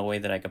like no way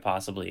that I could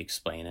possibly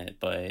explain it,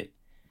 but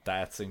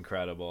That's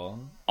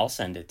incredible. I'll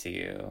send it to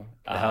you.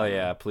 Hell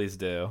yeah, please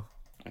do.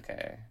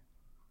 Okay.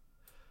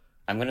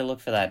 I'm going to look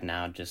for that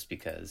now just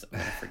because I'm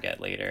going to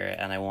forget later.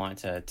 And I want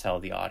to tell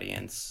the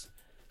audience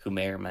who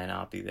may or may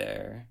not be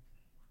there.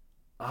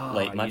 Oh,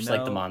 Like much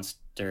like the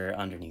monster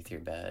underneath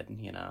your bed,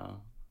 you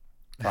know.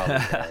 Probably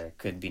there,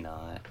 could be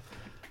not.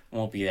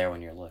 Won't be there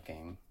when you're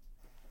looking.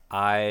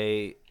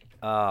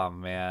 Oh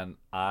man,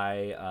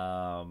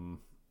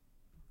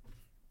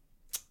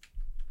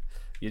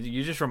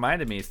 you just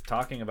reminded me,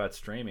 talking about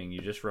streaming,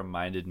 you just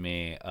reminded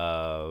me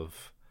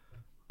of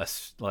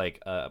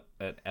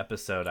an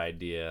episode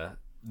idea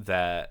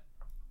that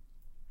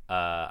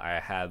I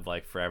had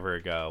like forever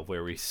ago,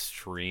 where we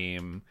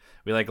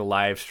like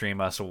live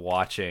stream us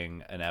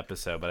watching an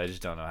episode, but I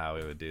just don't know how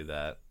we would do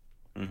that.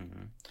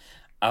 Mm-hmm.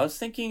 I was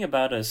thinking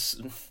about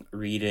us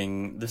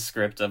reading the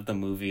script of the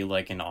movie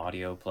like an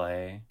audio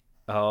play.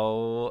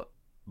 Oh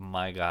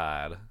my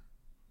god.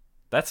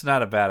 That's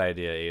not a bad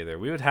idea either.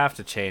 We would have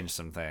to change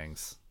some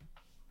things.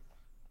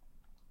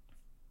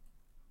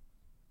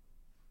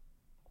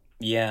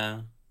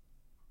 Yeah.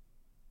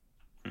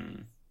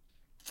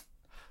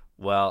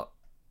 Well,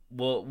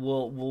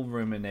 we'll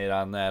ruminate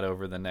on that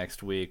over the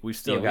next week. We've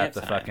still got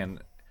the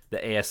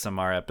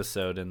ASMR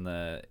episode in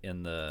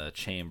the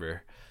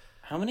chamber.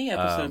 How many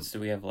episodes do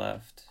we have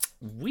left?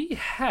 We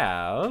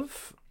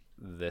have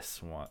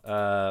this one.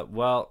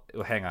 Well,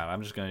 hang on.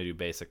 I'm just going to do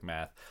basic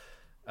math.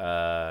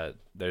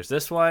 There's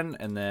this one,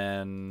 and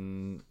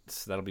then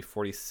so that'll be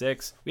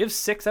 46. We have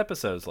 6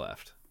 episodes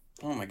left.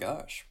 Oh my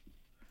gosh.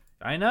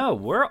 I know.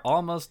 We're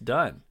almost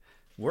done.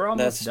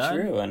 That's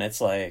true, and it's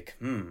like,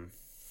 I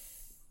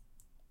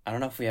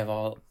don't know if we have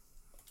all.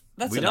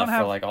 That's enough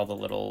for like all the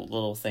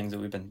little things that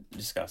we've been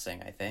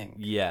discussing, I think.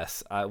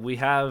 Yes, we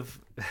have.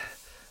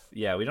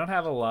 Yeah, we don't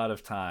have a lot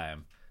of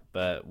time,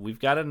 but we've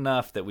got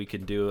enough that we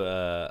can do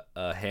a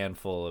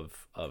handful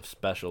of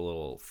special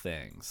little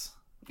things.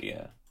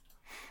 Yeah.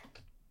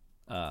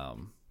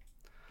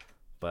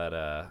 But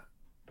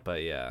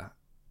yeah,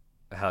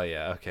 hell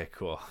yeah. Okay,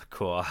 cool.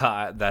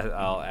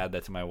 I'll add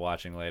that to my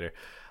watching later.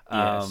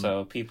 Yeah.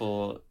 So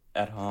people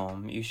at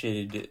home, you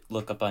should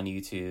look up on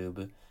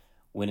YouTube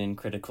Winnin'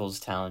 Critical's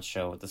talent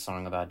show with the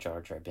song about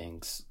Jar Jar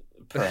Binks,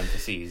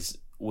 parentheses,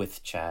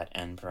 with chat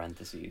and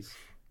parentheses.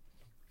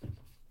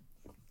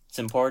 It's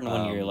important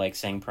when you're like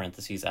saying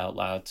parentheses out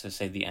loud to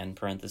say the end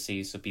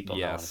parentheses so people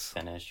know when it's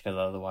finished, because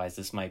otherwise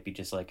this might be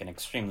just like an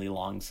extremely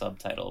long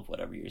subtitle of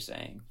whatever you're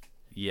saying.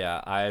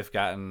 Yeah, I've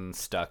gotten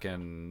stuck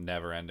in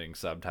never-ending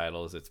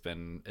subtitles. It's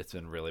been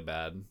really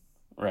bad.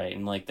 Right,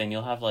 and like then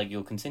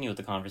you'll continue with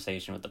the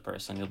conversation with the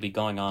person. You'll be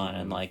going on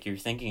and like you're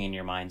thinking in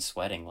your mind,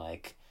 sweating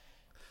like,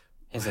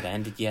 has it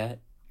ended yet?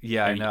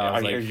 Yeah, I know.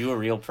 Are you a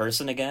real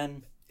person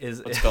again?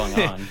 What's going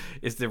on?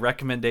 Is the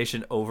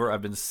recommendation over?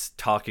 I've been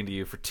talking to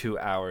you for 2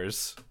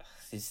 hours.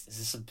 Is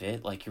this a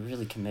bit? Like, you're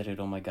really committed?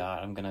 Oh my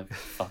god, I'm gonna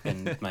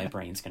fucking... my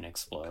brain's gonna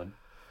explode.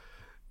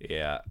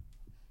 Yeah.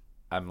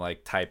 I'm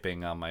like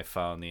typing on my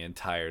phone the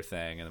entire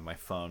thing, and then my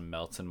phone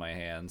melts in my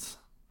hands.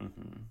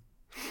 Mm-hmm.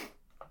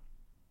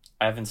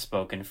 I haven't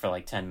spoken for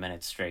like 10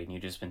 minutes straight, and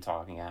you've just been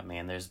talking at me,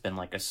 and there's been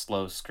like a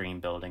slow scream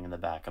building in the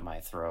back of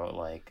my throat,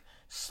 like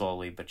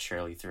slowly but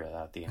surely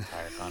throughout the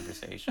entire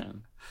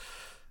conversation.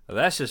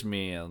 That's just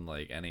me on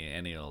like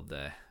any old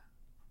day.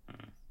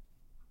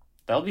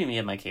 That'll be me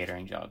at my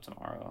catering job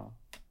tomorrow.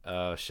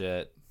 Oh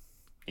shit!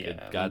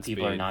 Yeah, when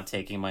people are not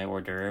taking my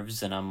hors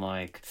d'oeuvres, and I'm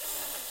like,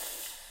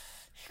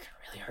 you can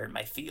really hurt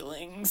my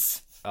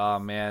feelings. Oh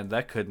man,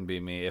 that couldn't be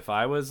me. If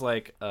I was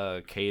like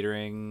a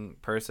catering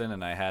person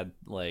and I had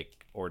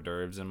like hors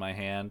d'oeuvres in my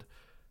hand,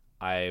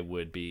 I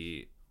would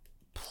be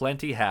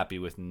plenty happy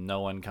with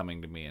no one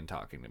coming to me and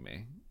talking to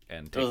me.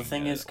 And well, the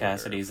thing is,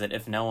 Cassidy, is that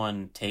if no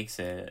one takes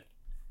it.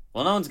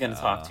 Well, no one's going to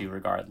talk to you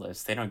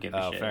regardless. They don't give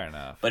a shit. Fair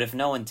enough. But if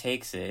no one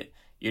takes it,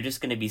 you're just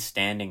going to be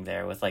standing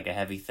there with like a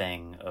heavy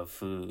thing of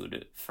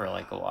food for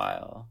like a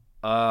while.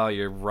 Oh,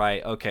 you're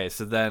right. Okay,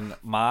 so then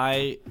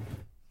I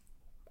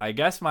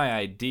guess my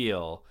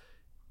ideal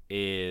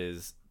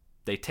is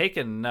they take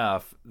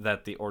enough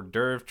that the hors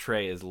d'oeuvre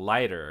tray is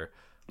lighter,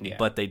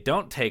 but they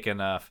don't take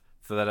enough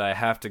so that I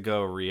have to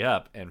go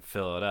re-up and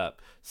fill it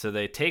up. So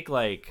they take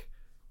like...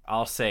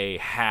 I'll say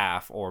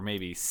half or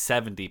maybe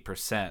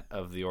 70%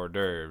 of the hors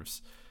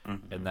d'oeuvres,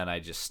 and then I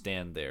just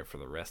stand there for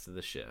the rest of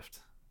the shift.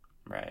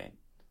 Right.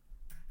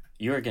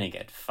 You are going to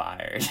get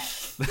fired.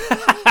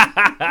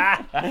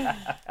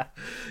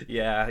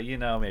 Yeah,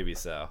 maybe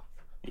so.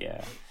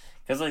 Yeah.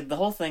 Because, like, the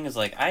whole thing is,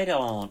 like, I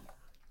don't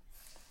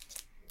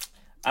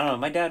know,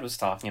 my dad was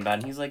talking about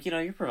it, and he's like,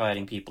 you're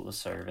providing people a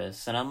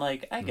service. And I'm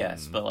like, I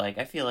guess, but, like,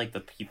 I feel like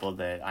the people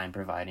that I'm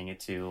providing it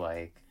to,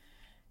 like,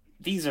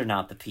 these are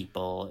not the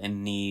people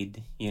in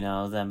need,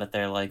 them, but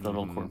they're like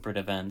little corporate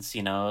events,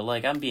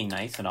 like I'm being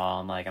nice and all,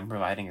 and like I'm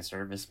providing a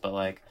service, but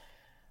like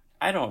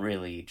I don't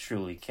really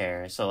truly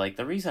care. So like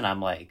the reason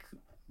I'm like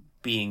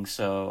being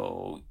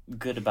so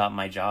good about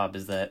my job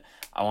is that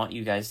I want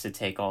you guys to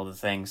take all the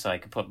things so I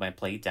could put my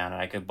plate down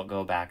and I could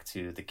go back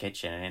to the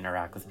kitchen and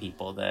interact with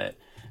people that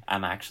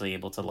I'm actually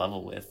able to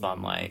level with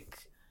on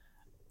like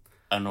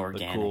an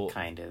organic cool-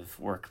 kind of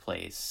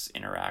workplace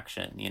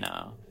interaction, you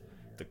know.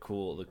 The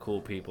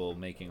cool people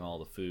making all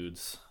the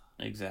foods.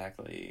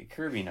 Exactly.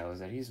 Kirby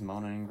knows it. He's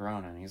moaning and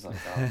groaning. He's like,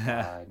 oh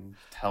god,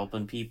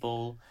 helping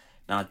people,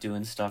 not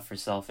doing stuff for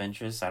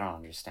self-interest. I don't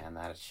understand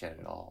that shit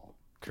at all.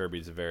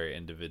 Kirby's a very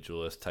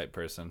individualist type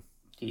person.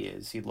 He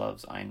is. He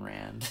loves Ayn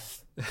Rand.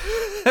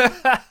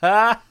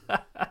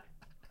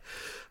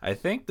 I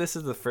think this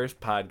is the first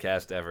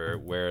podcast ever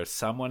where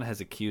someone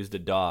has accused a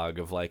dog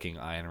of liking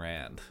Ayn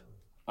Rand.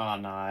 Oh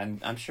no,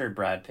 I'm sure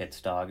Brad Pitt's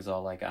dogs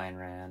all like Ayn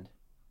Rand.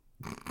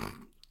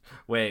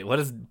 Wait, what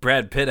does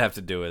Brad Pitt have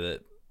to do with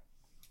it?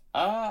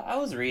 I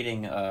was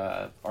reading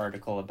a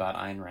article about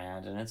Ayn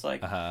Rand, and it's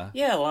like, Uh-huh.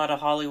 yeah, a lot of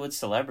Hollywood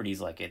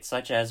celebrities like it,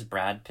 such as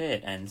Brad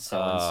Pitt and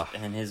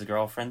and his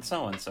girlfriend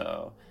so and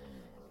so.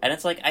 And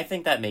it's like, I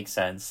think that makes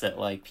sense that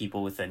like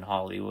people within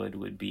Hollywood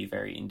would be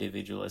very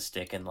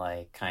individualistic and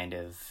like kind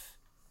of.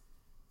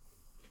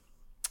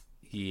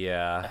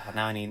 Yeah.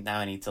 Now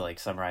I need to like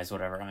summarize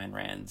whatever Ayn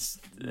Rand's.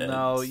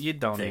 No, you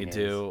don't thing need is.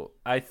 to.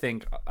 I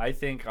think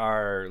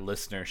our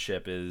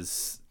listenership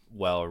is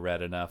well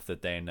read enough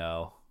that they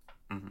know.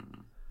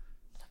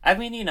 I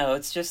mean, you know,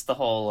 it's just the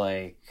whole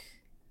like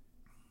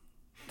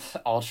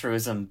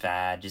altruism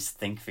bad. Just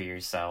think for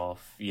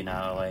yourself, you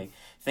know, like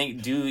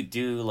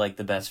do like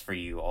the best for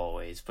you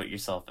always. Put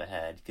yourself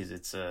ahead because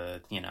it's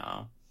you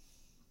know,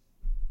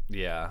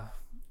 Yeah.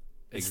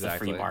 it's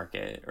Exactly. the free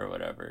market or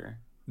whatever.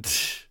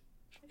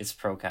 It's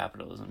pro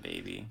capitalism,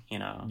 baby. You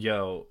know.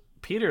 Yo,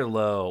 Peter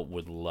Lowe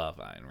would love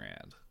Ayn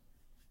Rand.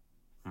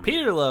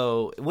 Peter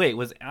Lowe, wait,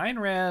 was Ayn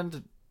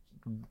Rand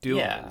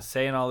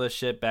saying all this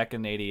shit back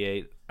in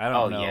 '88? I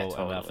don't know enough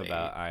totally.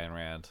 about Ayn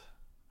Rand.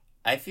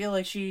 I feel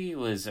like she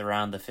was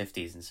around the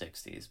 50s and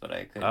 60s, but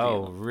I could.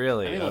 Oh,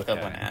 really? Let me look up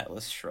Okay. when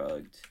Atlas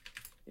Shrugged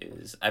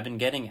is. I've been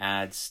getting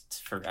ads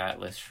for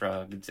Atlas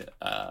Shrugged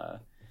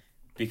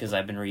because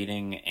I've been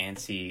reading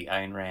anti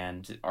Ayn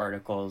Rand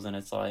articles, and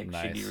it's like,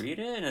 should you Nice. read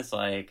it? And it's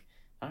like,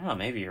 I don't know,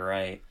 maybe you're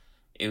right.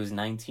 It was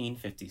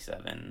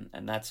 1957,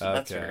 and that's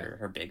Okay.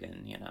 her big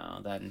one, you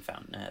know, that and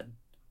Fountainhead.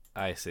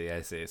 I see.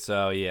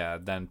 So, yeah,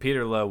 then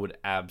Peter Lowe would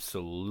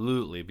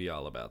absolutely be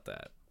all about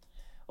that.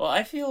 Well,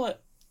 I feel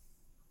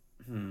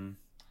You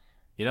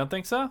don't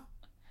think so?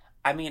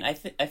 I mean, I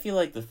feel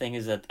like the thing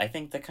is that I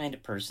think the kind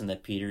of person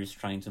that Peter's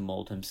trying to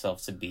mold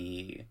himself to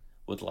be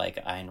would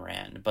like Ayn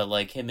Rand, but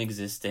like him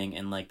existing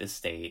in like the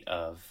state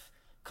of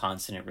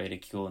constant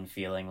ridicule and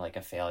feeling like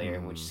a failure,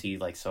 which he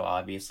like so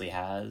obviously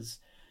has.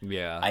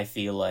 Yeah. I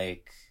feel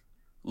like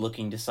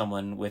looking to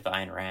someone with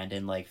Ayn Rand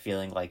and like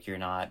feeling like you're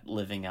not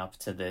living up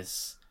to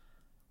this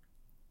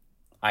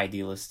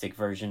idealistic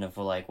version of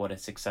like what a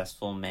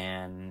successful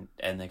man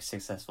and a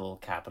successful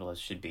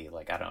capitalist should be.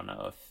 Like, I don't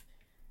know if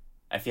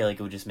I feel like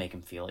it would just make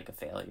him feel like a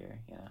failure.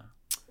 Yeah.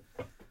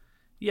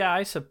 Yeah,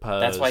 I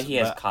suppose. That's why he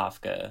has but-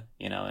 Kafka,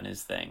 you know, in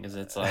his thing, because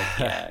it's like,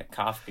 yeah,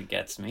 Kafka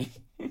gets me.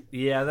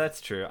 Yeah,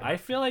 that's true. I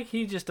feel like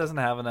he just doesn't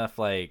have enough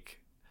like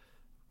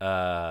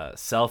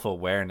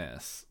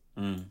self-awareness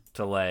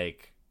to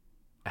like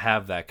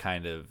have that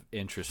kind of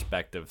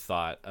introspective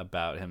thought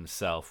about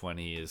himself when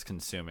he is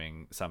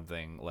consuming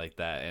something like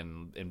that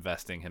and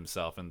investing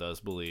himself in those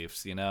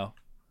beliefs, you know?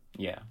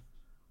 Yeah.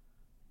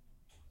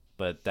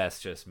 But that's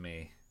just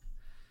me.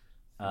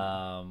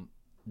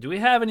 Do we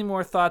have any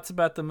more thoughts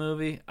about the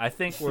movie? I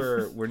think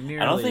we're nearly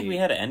I don't think we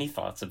had any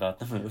thoughts about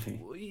the movie.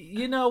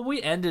 You know,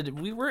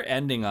 we were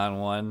ending on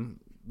one.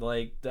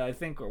 Like, I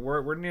think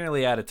we're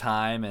nearly out of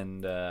time,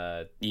 and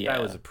that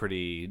was a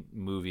pretty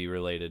movie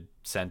related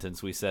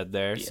sentence we said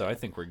there, so I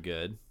think we're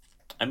good.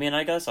 I mean,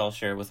 I guess I'll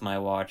share with my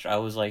watch. I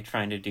was like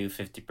trying to do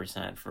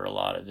 50% for a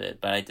lot of it,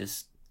 but I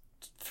just,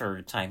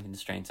 for time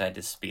constraints, I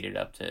just speed it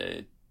up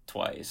to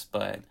twice,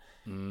 but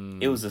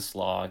it was a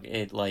slog.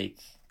 It like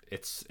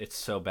it's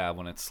so bad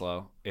when it's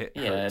slow. It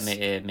yeah, hurts.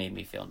 it made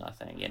me feel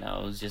nothing, you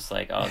know. It was just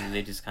like, oh,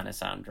 they just kind of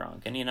sound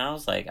drunk. And you know,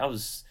 I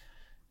was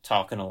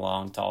talking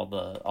along to all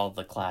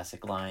the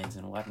classic lines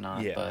and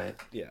whatnot, but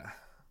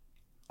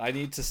I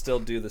need to still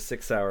do the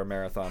 6-hour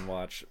marathon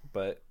watch,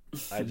 but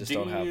I just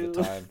don't have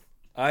the time.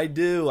 I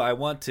do. I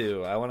want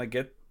to. I want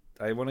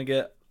to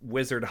get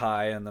Wizard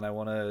High, and then I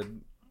want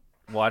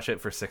to watch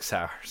it for 6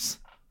 hours.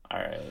 All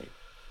right.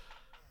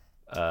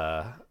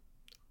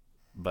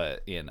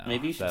 But you know,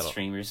 Maybe you should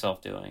stream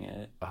yourself doing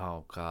it.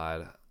 Oh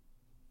God,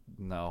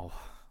 no.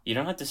 You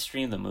don't have to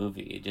stream the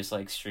movie. Just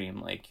like stream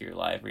like your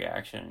live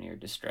reaction and your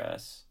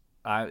distress.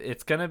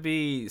 It's gonna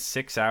be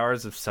 6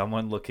 hours of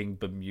someone looking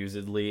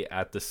bemusedly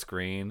at the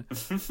screen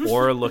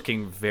or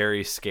looking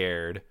very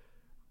scared.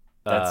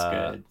 That's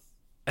good.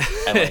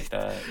 I like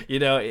that. You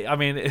know, I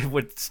mean,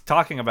 with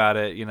talking about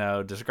it, you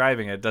know,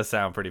 describing it does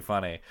sound pretty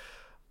funny,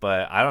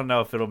 but I don't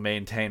know if it'll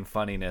maintain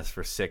funniness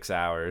for 6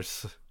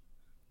 hours.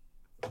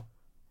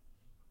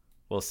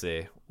 We'll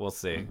see.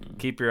 Mm-hmm.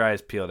 Keep your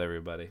eyes peeled,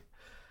 everybody.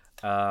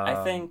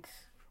 I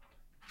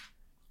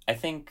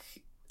think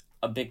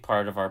a big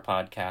part of our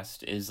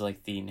podcast is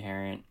like the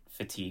inherent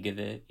fatigue of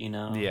it, you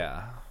know?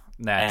 Yeah,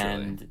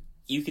 naturally. And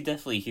you could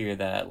definitely hear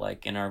that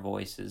like in our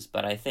voices,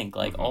 but I think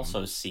like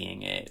also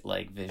seeing it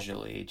like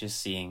visually, just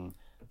seeing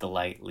the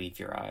light leave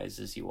your eyes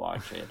as you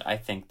watch it, I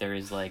think there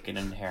is like an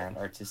inherent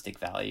artistic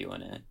value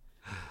in it.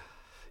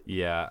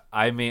 Yeah,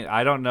 I mean,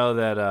 I don't know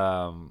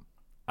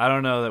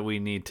that we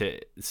need to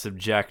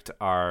subject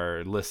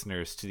our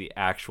listeners to the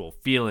actual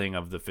feeling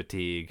of the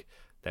fatigue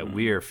that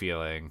we are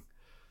feeling.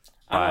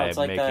 I don't know, it's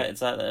like that. It's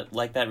that,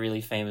 like that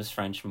really famous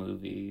French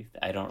movie.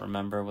 I don't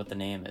remember what the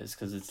name is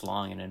because it's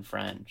long and in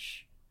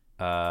French.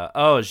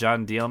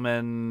 Jean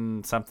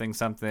Dielman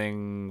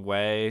something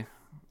way.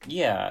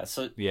 Yeah,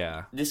 so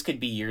yeah, this could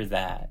be your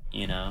that,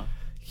 you know.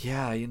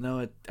 Yeah, you know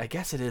it. I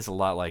guess it is a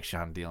lot like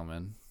Jean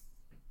Dielman.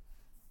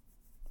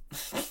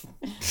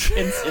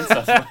 in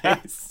some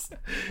ways.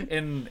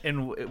 In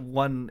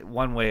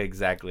one way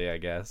exactly, I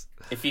guess.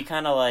 If you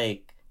kind of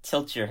like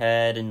tilt your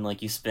head and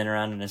like you spin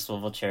around in a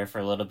swivel chair for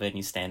a little bit and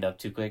you stand up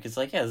too quick, it's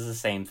like, yeah, this is the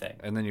same thing.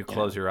 And then you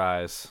close your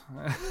eyes.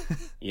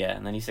 Yeah,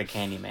 and then you say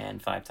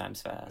Candyman 5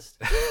 times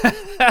fast.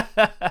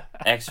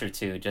 Extra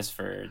 2 just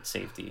for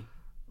safety.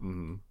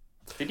 Mm-hmm.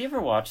 Did you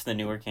ever watch the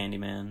newer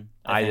Candyman?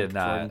 I did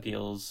not. Jordan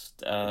Peele's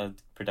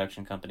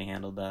production company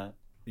handled that.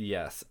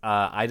 Yes,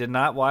 I did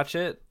not watch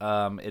it.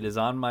 It is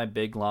on my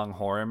big long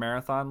horror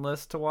marathon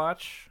list to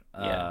watch.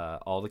 Yeah.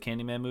 All the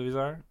Candyman movies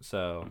are.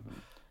 So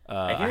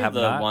I hear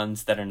the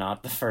ones that are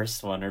not the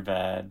first one are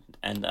bad,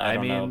 and I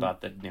don't know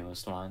about the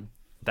newest one.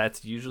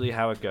 That's usually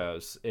how it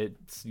goes. It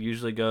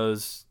usually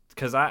goes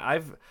because I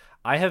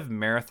have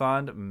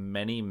marathoned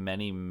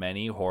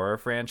many horror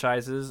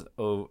franchises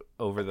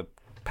over the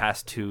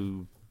past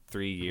 2-3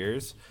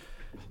 years.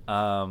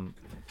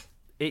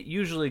 It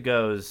usually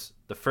goes,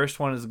 the first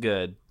one is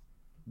good,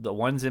 the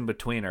ones in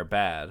between are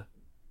bad,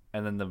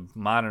 and then the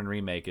modern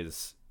remake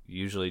is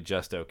usually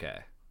just okay.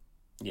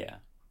 Yeah.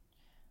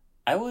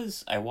 I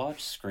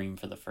watched Scream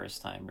for the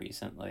first time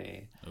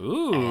recently.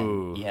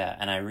 Ooh.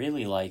 And I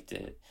really liked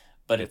it.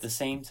 But at the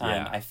same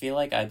time, I feel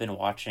like I've been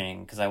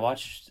watching, because I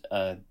watched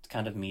a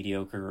kind of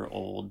mediocre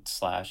old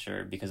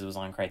slasher because it was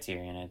on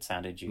Criterion and it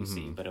sounded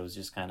juicy, but it was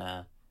just kind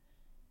of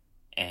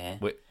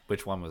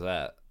Which one was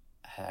that?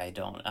 I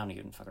don't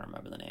even fucking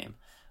remember the name.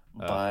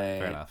 But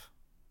fair enough.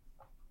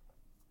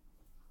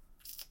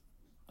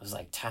 It was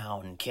like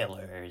Town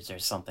Killers or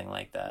something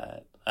like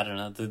that. I don't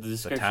know. The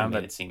description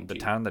made it seem the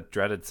town that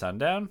dreaded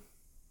sundown?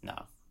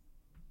 No.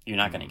 You're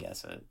not going to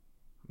guess it.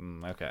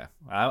 Okay.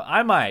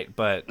 I might,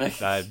 but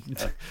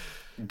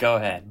go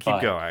ahead.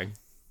 Keep going.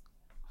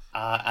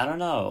 I don't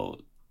know.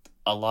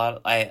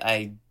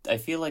 I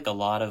feel like a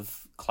lot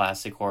of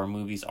classic horror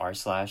movies are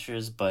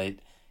slashers, but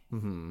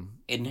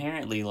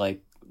inherently,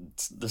 like,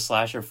 the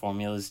slasher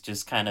formula is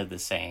just kind of the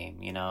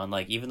same, you know? And,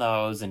 like, even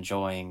though I was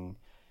enjoying...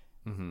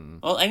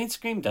 Well, I mean,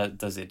 Scream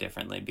does it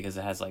differently because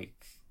it has, like,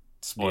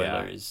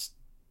 spoilers,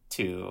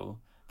 too.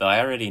 Though I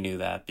already knew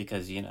that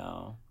because, you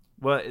know...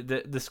 Well,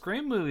 the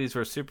Scream movies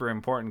were super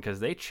important because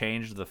they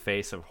changed the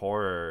face of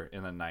horror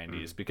in the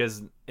 90s.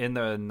 Because in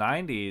the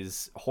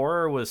 90s,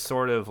 horror was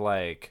sort of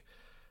like...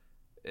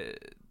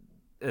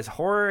 As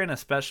horror, and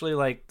especially,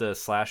 like, the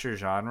slasher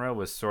genre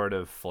was sort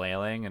of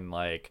flailing and,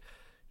 like...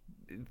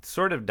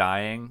 sort of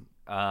dying.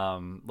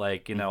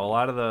 Like, you know, a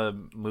lot of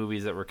the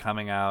movies that were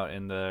coming out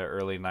in the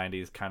early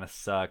 90s kind of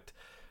sucked,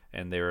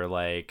 and they were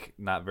like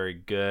not very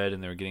good,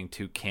 and they were getting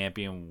too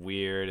campy and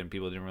weird, and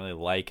people didn't really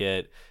like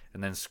it.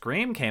 And then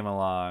Scream came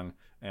along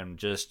and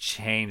just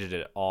changed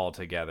it all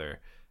together.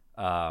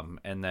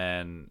 And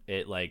then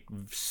it like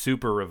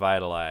super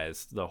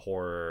revitalized the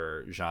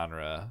horror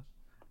genre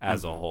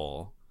as a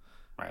whole.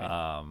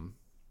 Right.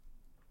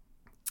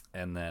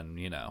 And then,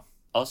 you know,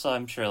 also,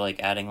 I'm sure, like,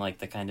 adding, like,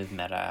 the kind of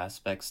meta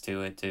aspects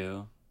to it,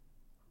 too.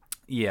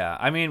 Yeah,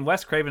 I mean,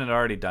 Wes Craven had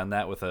already done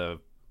that with a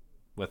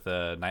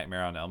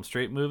Nightmare on Elm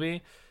Street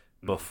movie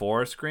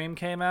before Scream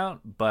came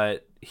out,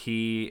 but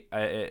he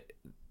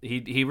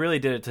really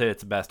did it to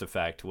its best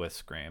effect with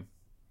Scream.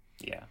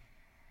 Yeah.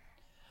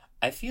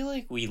 I feel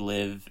like we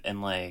live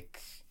in,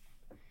 like...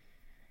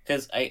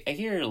 Because I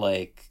hear,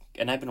 like...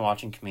 And I've been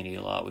watching Community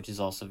a lot, which is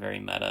also very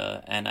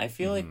meta. And I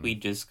feel like we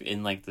just,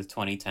 in, like, the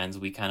 2010s,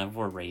 we kind of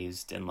were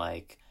raised in,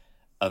 like,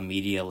 a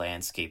media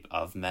landscape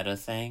of meta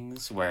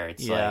things, where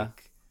it's,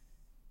 like,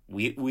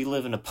 we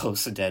live in a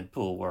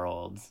post-Deadpool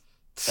world,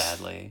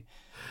 sadly,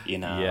 you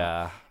know?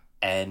 Yeah.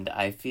 And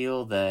I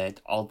feel that,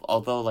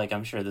 although, like,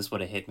 I'm sure this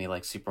would have hit me,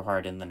 like, super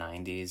hard in the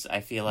 90s,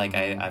 I feel like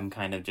I'm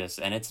kind of just...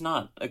 And it's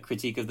not a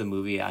critique of the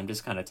movie, I'm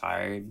just kind of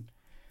tired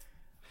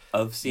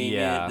of seeing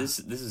it. This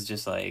is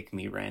just like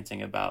me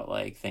ranting about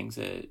like things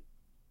that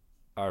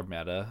are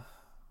meta.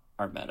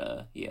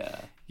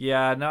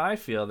 Yeah, no, I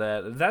feel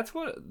that. That's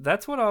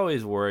what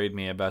always worried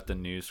me about the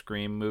new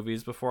Scream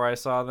movies before I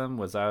saw them,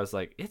 was I was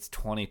like, it's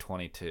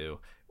 2022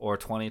 or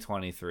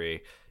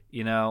 2023,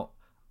 you know.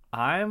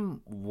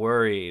 I'm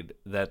worried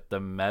that the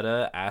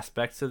meta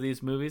aspects of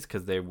these movies,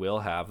 because they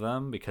will have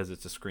them because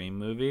it's a Scream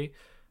movie,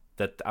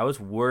 that I was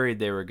worried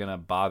they were gonna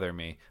bother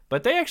me,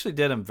 but they actually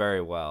did them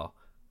very well.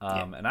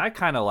 And I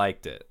kind of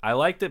liked it. I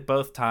liked it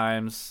both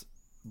times.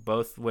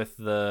 both with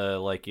the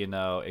like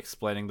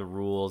explaining the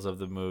rules of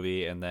the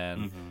movie, and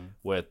then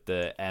with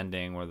the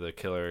ending where the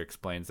killer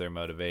explains their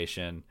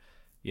motivation.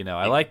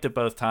 I liked it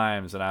both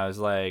times, and I was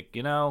like,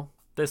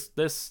 this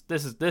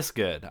is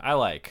good. I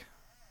like.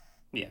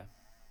 Yeah.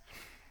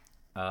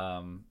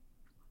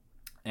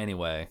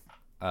 Anyway,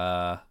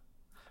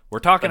 we're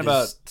talking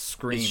about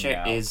Scream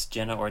now. Is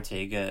Jenna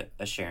Ortega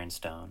a Sharon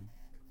Stone?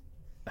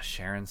 A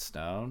Sharon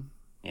Stone?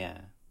 Yeah.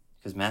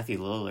 Because Matthew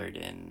Lillard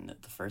in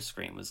the first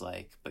Scream was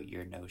like, but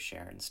you're no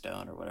Sharon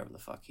Stone, or whatever the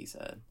fuck he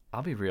said.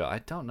 I'll be real. I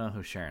don't know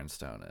who Sharon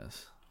Stone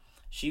is.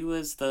 She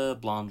was the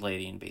blonde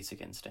lady in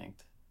Basic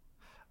Instinct.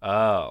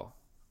 Oh.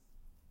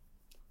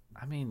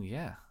 I mean,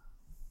 yeah.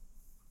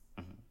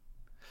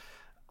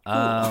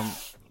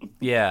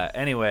 Yeah,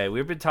 anyway,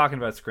 we've been talking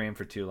about Scream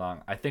for too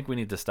long. I think we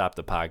need to stop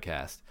the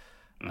podcast.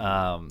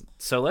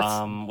 So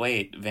let's...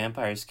 Wait,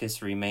 Vampire's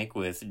Kiss remake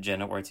with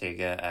Jenna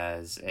Ortega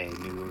as a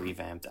new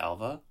revamped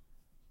Alva?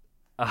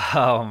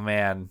 Oh,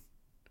 man.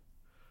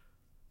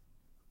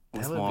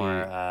 With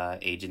more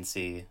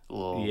agency,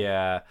 little...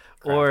 Yeah,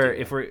 or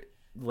if we're...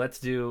 Let's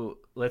do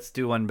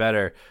one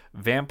better.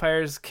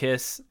 Vampire's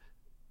Kiss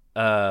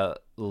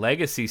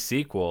legacy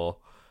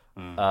sequel.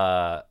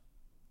 Jenna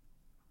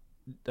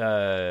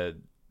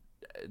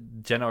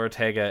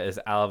Ortega is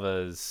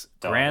Alva's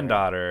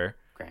granddaughter.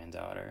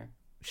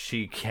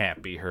 She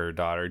can't be her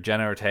daughter.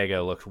 Jenna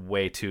Ortega looks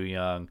way too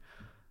young.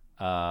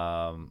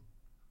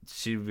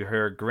 She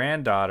her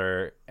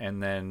granddaughter,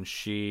 and then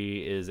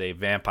she is a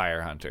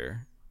vampire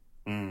hunter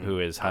who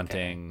is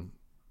hunting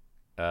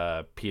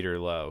Peter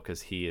Lowe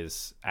because he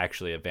is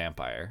actually a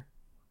vampire.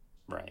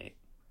 Right.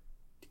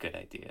 Good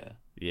idea.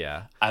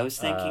 Yeah. I was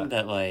thinking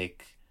that,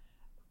 like,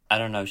 I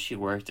don't know, she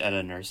worked at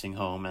a nursing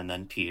home, and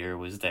then Peter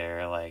was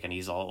there, like, and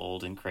he's all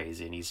old and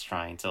crazy, and he's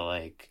trying to,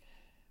 like,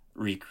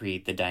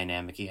 recreate the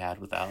dynamic he had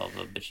with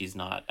Alva, but she's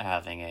not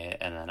having it,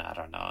 and then, I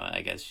don't know,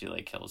 I guess she,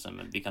 like, kills him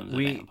and becomes a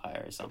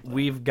vampire or something.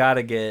 We've got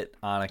to get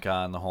Annika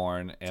on the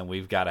horn, and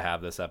we've got to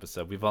have this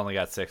episode. We've only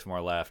got 6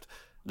 more left.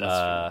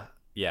 That's true.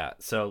 Yeah,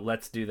 so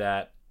let's do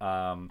that.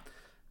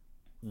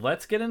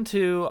 Let's get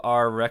into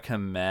our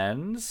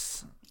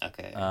recommends.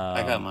 Okay,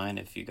 I got mine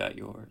if you got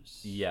yours.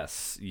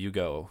 Yes, you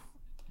go.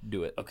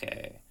 Do it.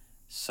 Okay,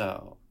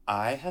 so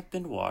I have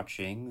been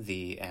watching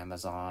the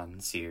Amazon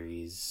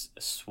series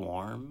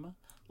Swarm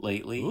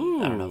lately.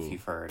 Ooh. I don't know if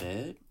you've heard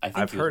it.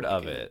 I've heard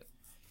of it.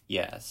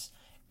 Yes,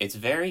 it's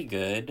very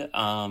good.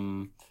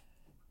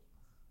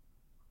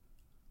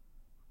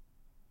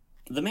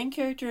 The main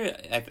character,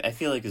 I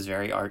feel like, is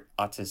very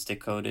autistic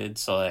coded.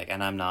 So, like,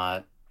 and I'm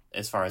not,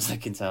 as far as I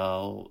can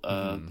tell,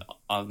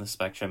 on the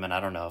spectrum. And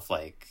I don't know if,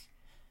 like,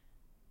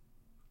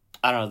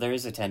 I don't know, there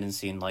is a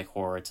tendency in, like,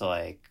 horror to,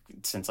 like,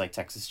 since, like,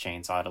 Texas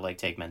Chainsaw, to, like,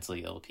 take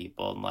mentally ill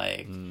people and,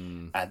 like,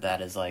 add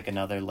that as, like,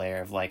 another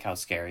layer of, like, how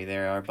scary they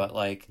are. But,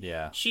 like,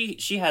 yeah,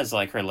 she has,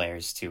 like, her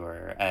layers to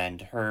her,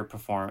 and her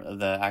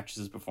the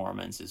actress's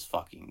performance is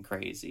fucking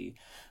crazy.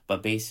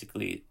 But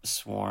basically,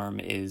 Swarm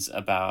is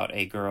about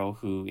a girl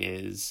who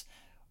is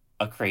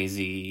a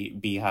crazy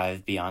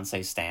Beehive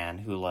Beyonce stan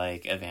who,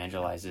 like,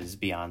 evangelizes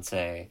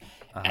Beyonce,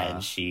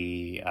 and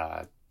she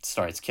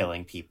starts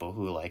killing people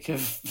who, like,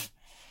 have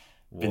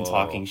been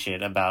talking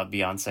shit about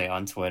Beyonce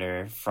on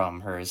Twitter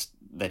from hers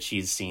that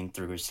she's seen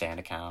through her stan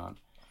account.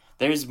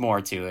 There's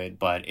more to it,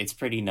 but it's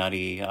pretty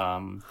nutty.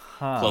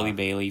 Chloe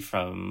Bailey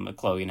from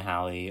Chloe and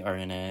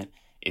Halle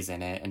is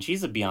in it, and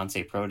she's a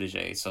Beyonce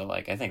protege, so,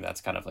 like, I think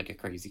that's kind of like a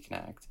crazy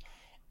connect.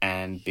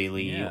 And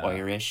Bailey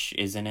Irish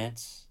is in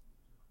it,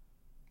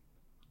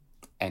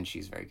 and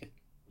she's very good.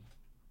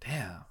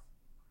 Damn.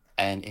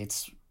 And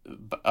it's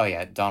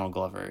Donald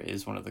Glover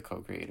is one of the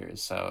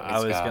co-creators. So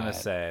I was gonna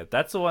say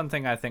that's the one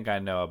thing I think I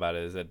know about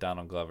it, is that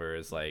Donald Glover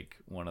is, like,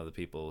 one of the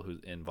people who's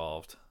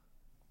involved.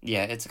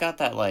 Yeah, it's got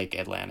that, like,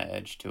 Atlanta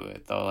edge to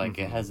it, though. Like,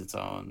 it has its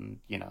own,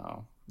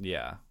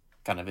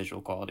 kind of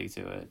visual quality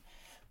to it.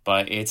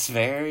 But it's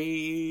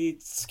very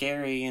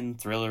scary and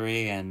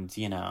thrillery, and,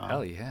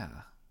 Hell yeah.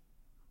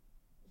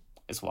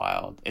 It's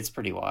wild. It's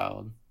pretty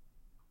wild.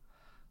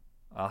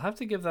 I'll have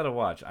to give that a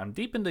watch. I'm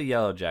deep into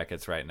Yellow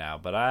Jackets right now,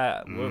 but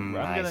I'm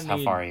gonna need... How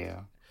far are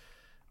you?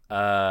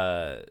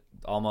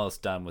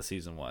 Almost done with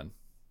season 1.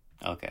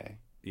 Okay.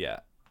 Yeah.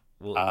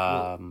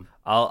 I'll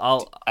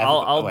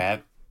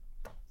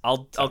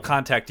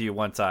contact you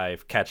once I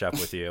catch up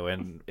with you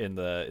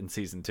in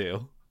season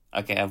 2.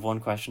 Okay, I have one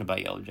question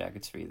about Yellow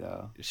Jackets for you,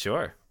 though.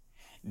 Sure.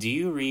 Do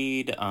you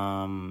read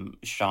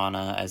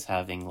Shauna as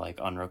having, like,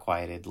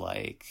 unrequited,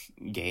 like,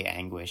 gay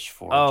anguish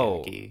for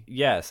Jackie?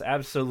 Yes,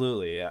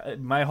 absolutely.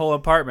 My whole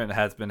apartment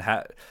has been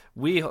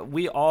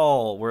we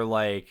all were,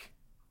 like,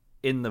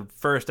 in the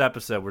first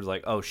episode, we're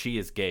like, oh, she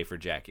is gay for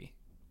Jackie.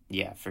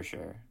 Yeah, for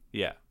sure.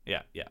 Yeah.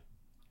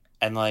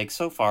 And, like,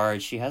 so far,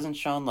 she hasn't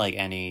shown, like,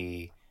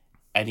 any...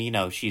 And,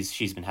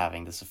 she's been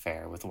having this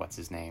affair with what's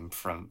his name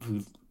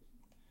who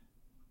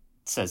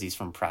says he's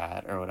from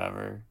Pratt or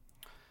whatever.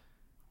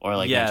 Or,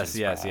 like, yes,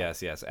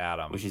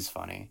 Adam. which is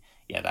funny.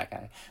 Yeah, that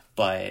guy.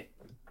 But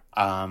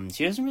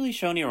She doesn't really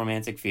show any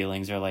romantic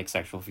feelings or like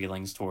sexual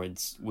feelings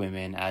towards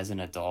women as an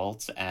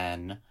adult,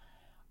 and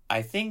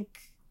I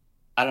think,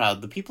 I don't know,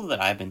 the people that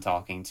I've been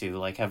talking to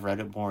like have read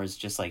it more as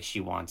just like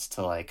she wants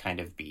to like kind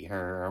of be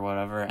her or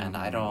whatever, and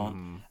I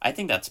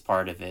think that's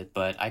part of it,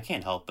 but I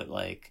can't help but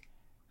like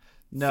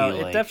No, feel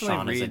it like definitely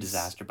Sean is a reads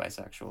disaster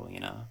bisexual, you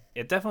know?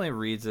 it definitely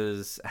reads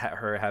as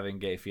her having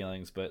gay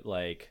feelings, but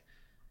like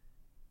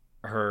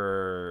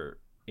her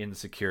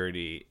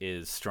insecurity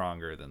is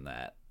stronger than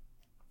that.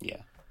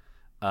 Yeah.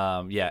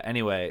 Yeah,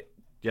 anyway,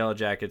 Yellow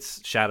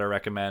Jackets, shadow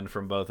recommend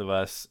from both of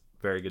us.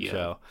 Very good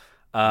show.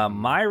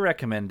 My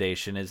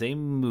recommendation is a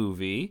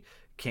movie,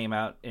 came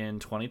out in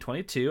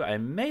 2022. I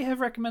may have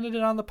recommended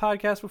it on the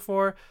podcast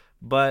before,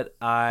 but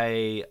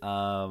when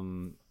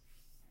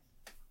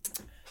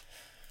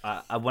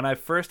I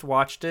first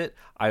watched it,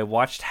 I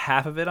watched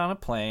half of it on a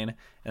plane,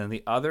 and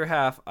the other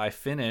half I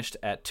finished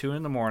at 2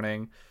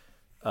 a.m.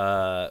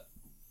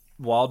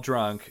 While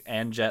drunk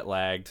and jet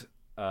lagged.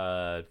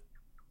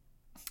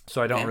 So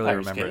I don't really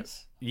remember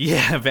it.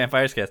 Yeah,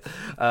 Vampire's Kiss.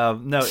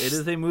 No, it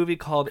is a movie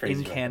called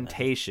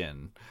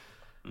Incantation.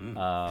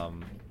 It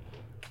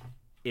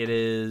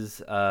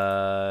is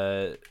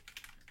a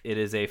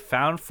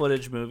found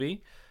footage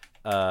movie.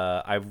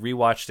 I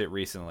rewatched it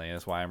recently.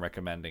 That's why I'm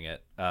recommending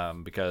it.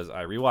 Because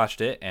I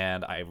rewatched it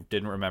and I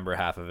didn't remember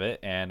half of it,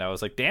 and I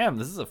was like, "Damn,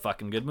 this is a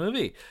fucking good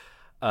movie."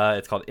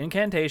 It's called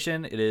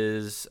Incantation. It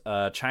is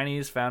a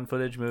Chinese found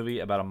footage movie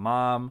about a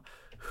mom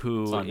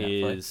who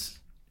is.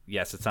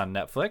 Yes, it's on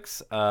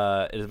Netflix.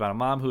 It is about a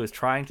mom who is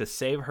trying to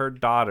save her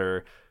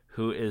daughter,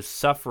 who is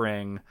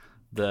suffering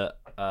the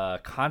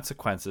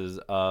consequences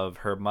of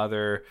her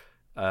mother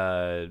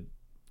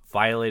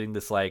violating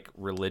this like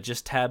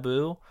religious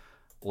taboo,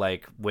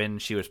 like when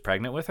she was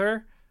pregnant with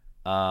her.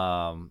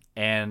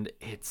 And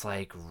it's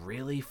like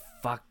really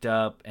fucked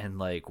up and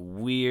like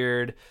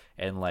weird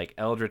and like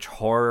eldritch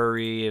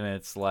horror-y, and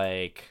it's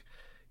like,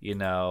 you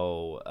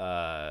know,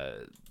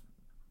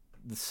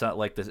 so,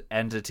 like this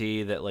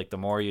entity that like the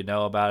more you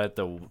know about it,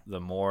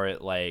 the more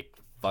it like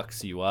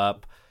fucks you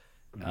up.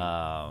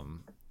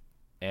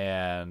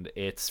 And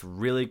it's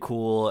really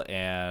cool,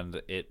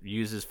 and it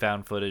uses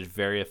found footage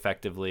very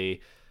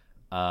effectively.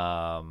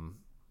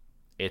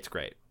 It's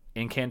great.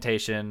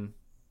 Incantation,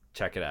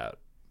 check it out.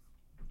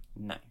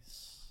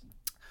 Nice.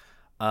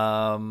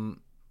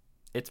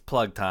 It's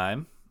plug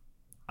time.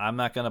 I'm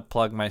not gonna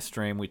plug my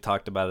stream. We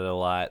talked about it a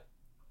lot.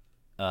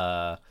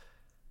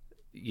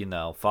 You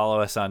know, follow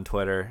us on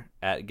Twitter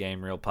at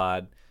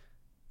GameReelPod.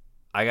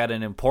 I got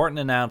an important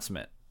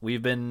announcement.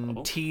 We've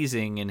been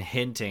teasing and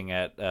hinting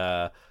at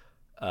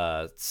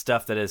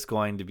stuff that is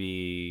going to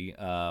be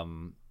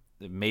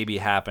maybe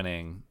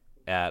happening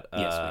at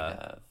Yes, we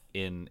have.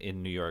 in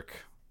New York,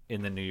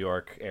 in the New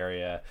York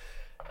area,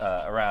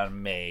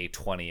 around May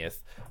 20th.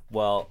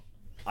 Well,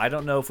 I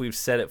don't know if we've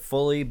said it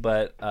fully,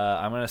 but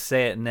I'm going to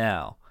say it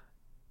now.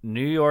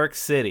 New York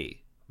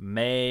City,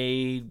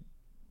 May.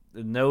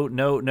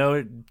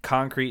 No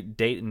concrete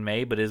date in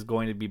May, but is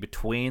going to be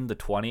between the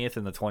 20th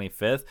and the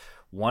 25th.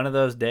 One of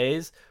those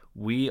days,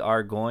 we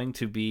are going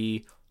to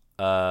be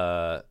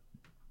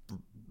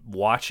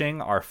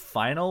watching our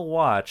final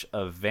watch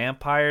of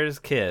Vampire's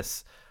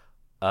Kiss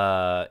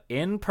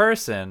in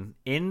person,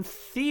 in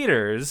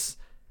theaters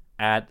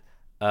at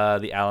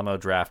the Alamo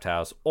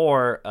Drafthouse,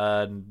 or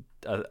a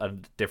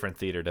different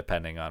theater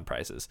depending on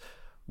prices.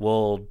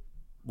 We'll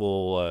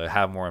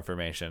have more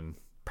information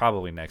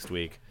probably next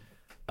week.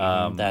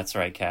 That's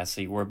right,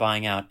 Cassie. We're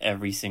buying out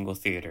every single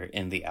theater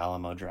in the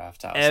Alamo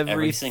Drafthouse.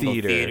 Every single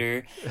theater.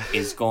 theater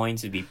is going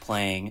to be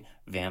playing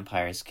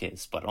Vampire's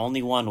Kiss, but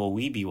only one will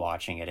we be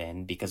watching it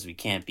in, because we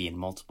can't be in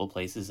multiple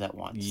places at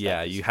once.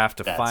 Yeah, you have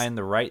to find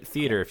the right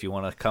theater if you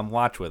want to come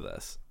watch with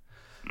us.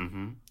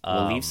 We'll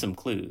leave some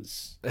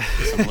clues,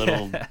 some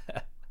little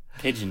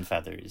pigeon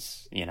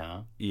feathers, you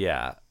know.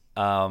 Yeah.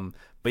 But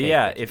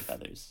yeah,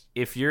 feathers.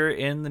 if you're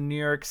in the New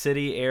York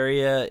City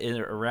area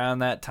around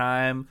that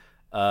time,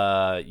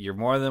 you're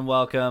more than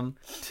welcome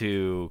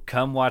to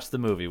come watch the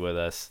movie with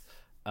us.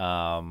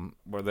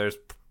 Where there's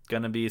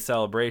gonna be a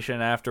celebration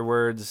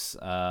afterwards,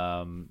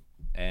 and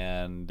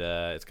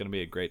it's gonna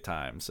be a great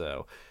time.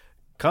 So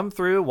come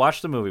through,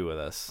 watch the movie with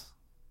us.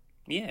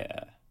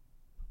 Yeah,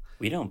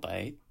 we don't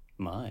bite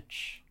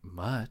much.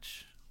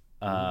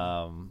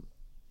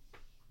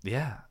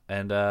 Yeah.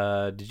 And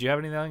did you have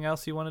anything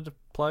else you wanted to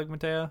plug,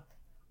 Mateo?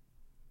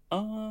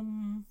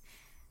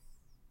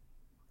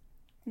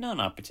 No,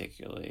 not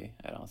particularly.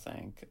 I don't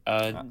think.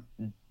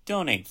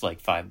 Donate like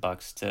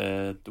 $5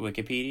 to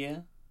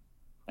Wikipedia.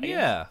 I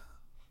guess.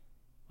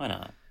 Why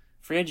not?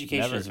 Free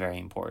education is very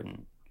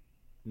important.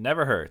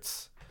 Never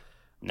hurts.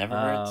 Never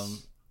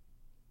hurts.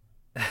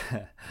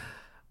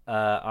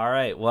 All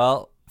right.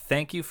 Well,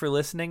 thank you for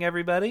listening,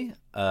 everybody.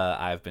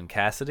 I've been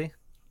Cassidy.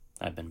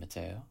 I've been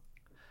Mateo.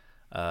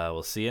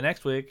 We'll see you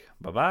next week.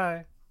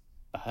 Bye-bye.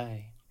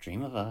 Bye.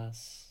 Dream of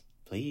us.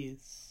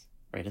 Please.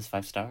 Rate us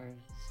 5 stars.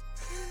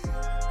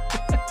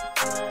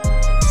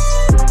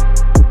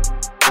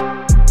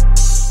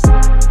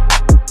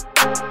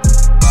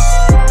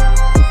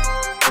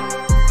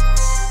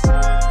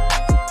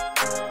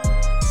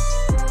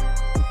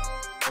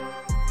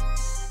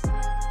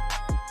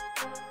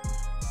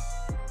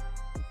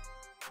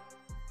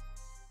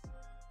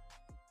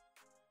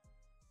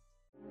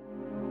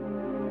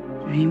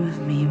 Dream of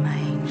me,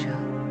 my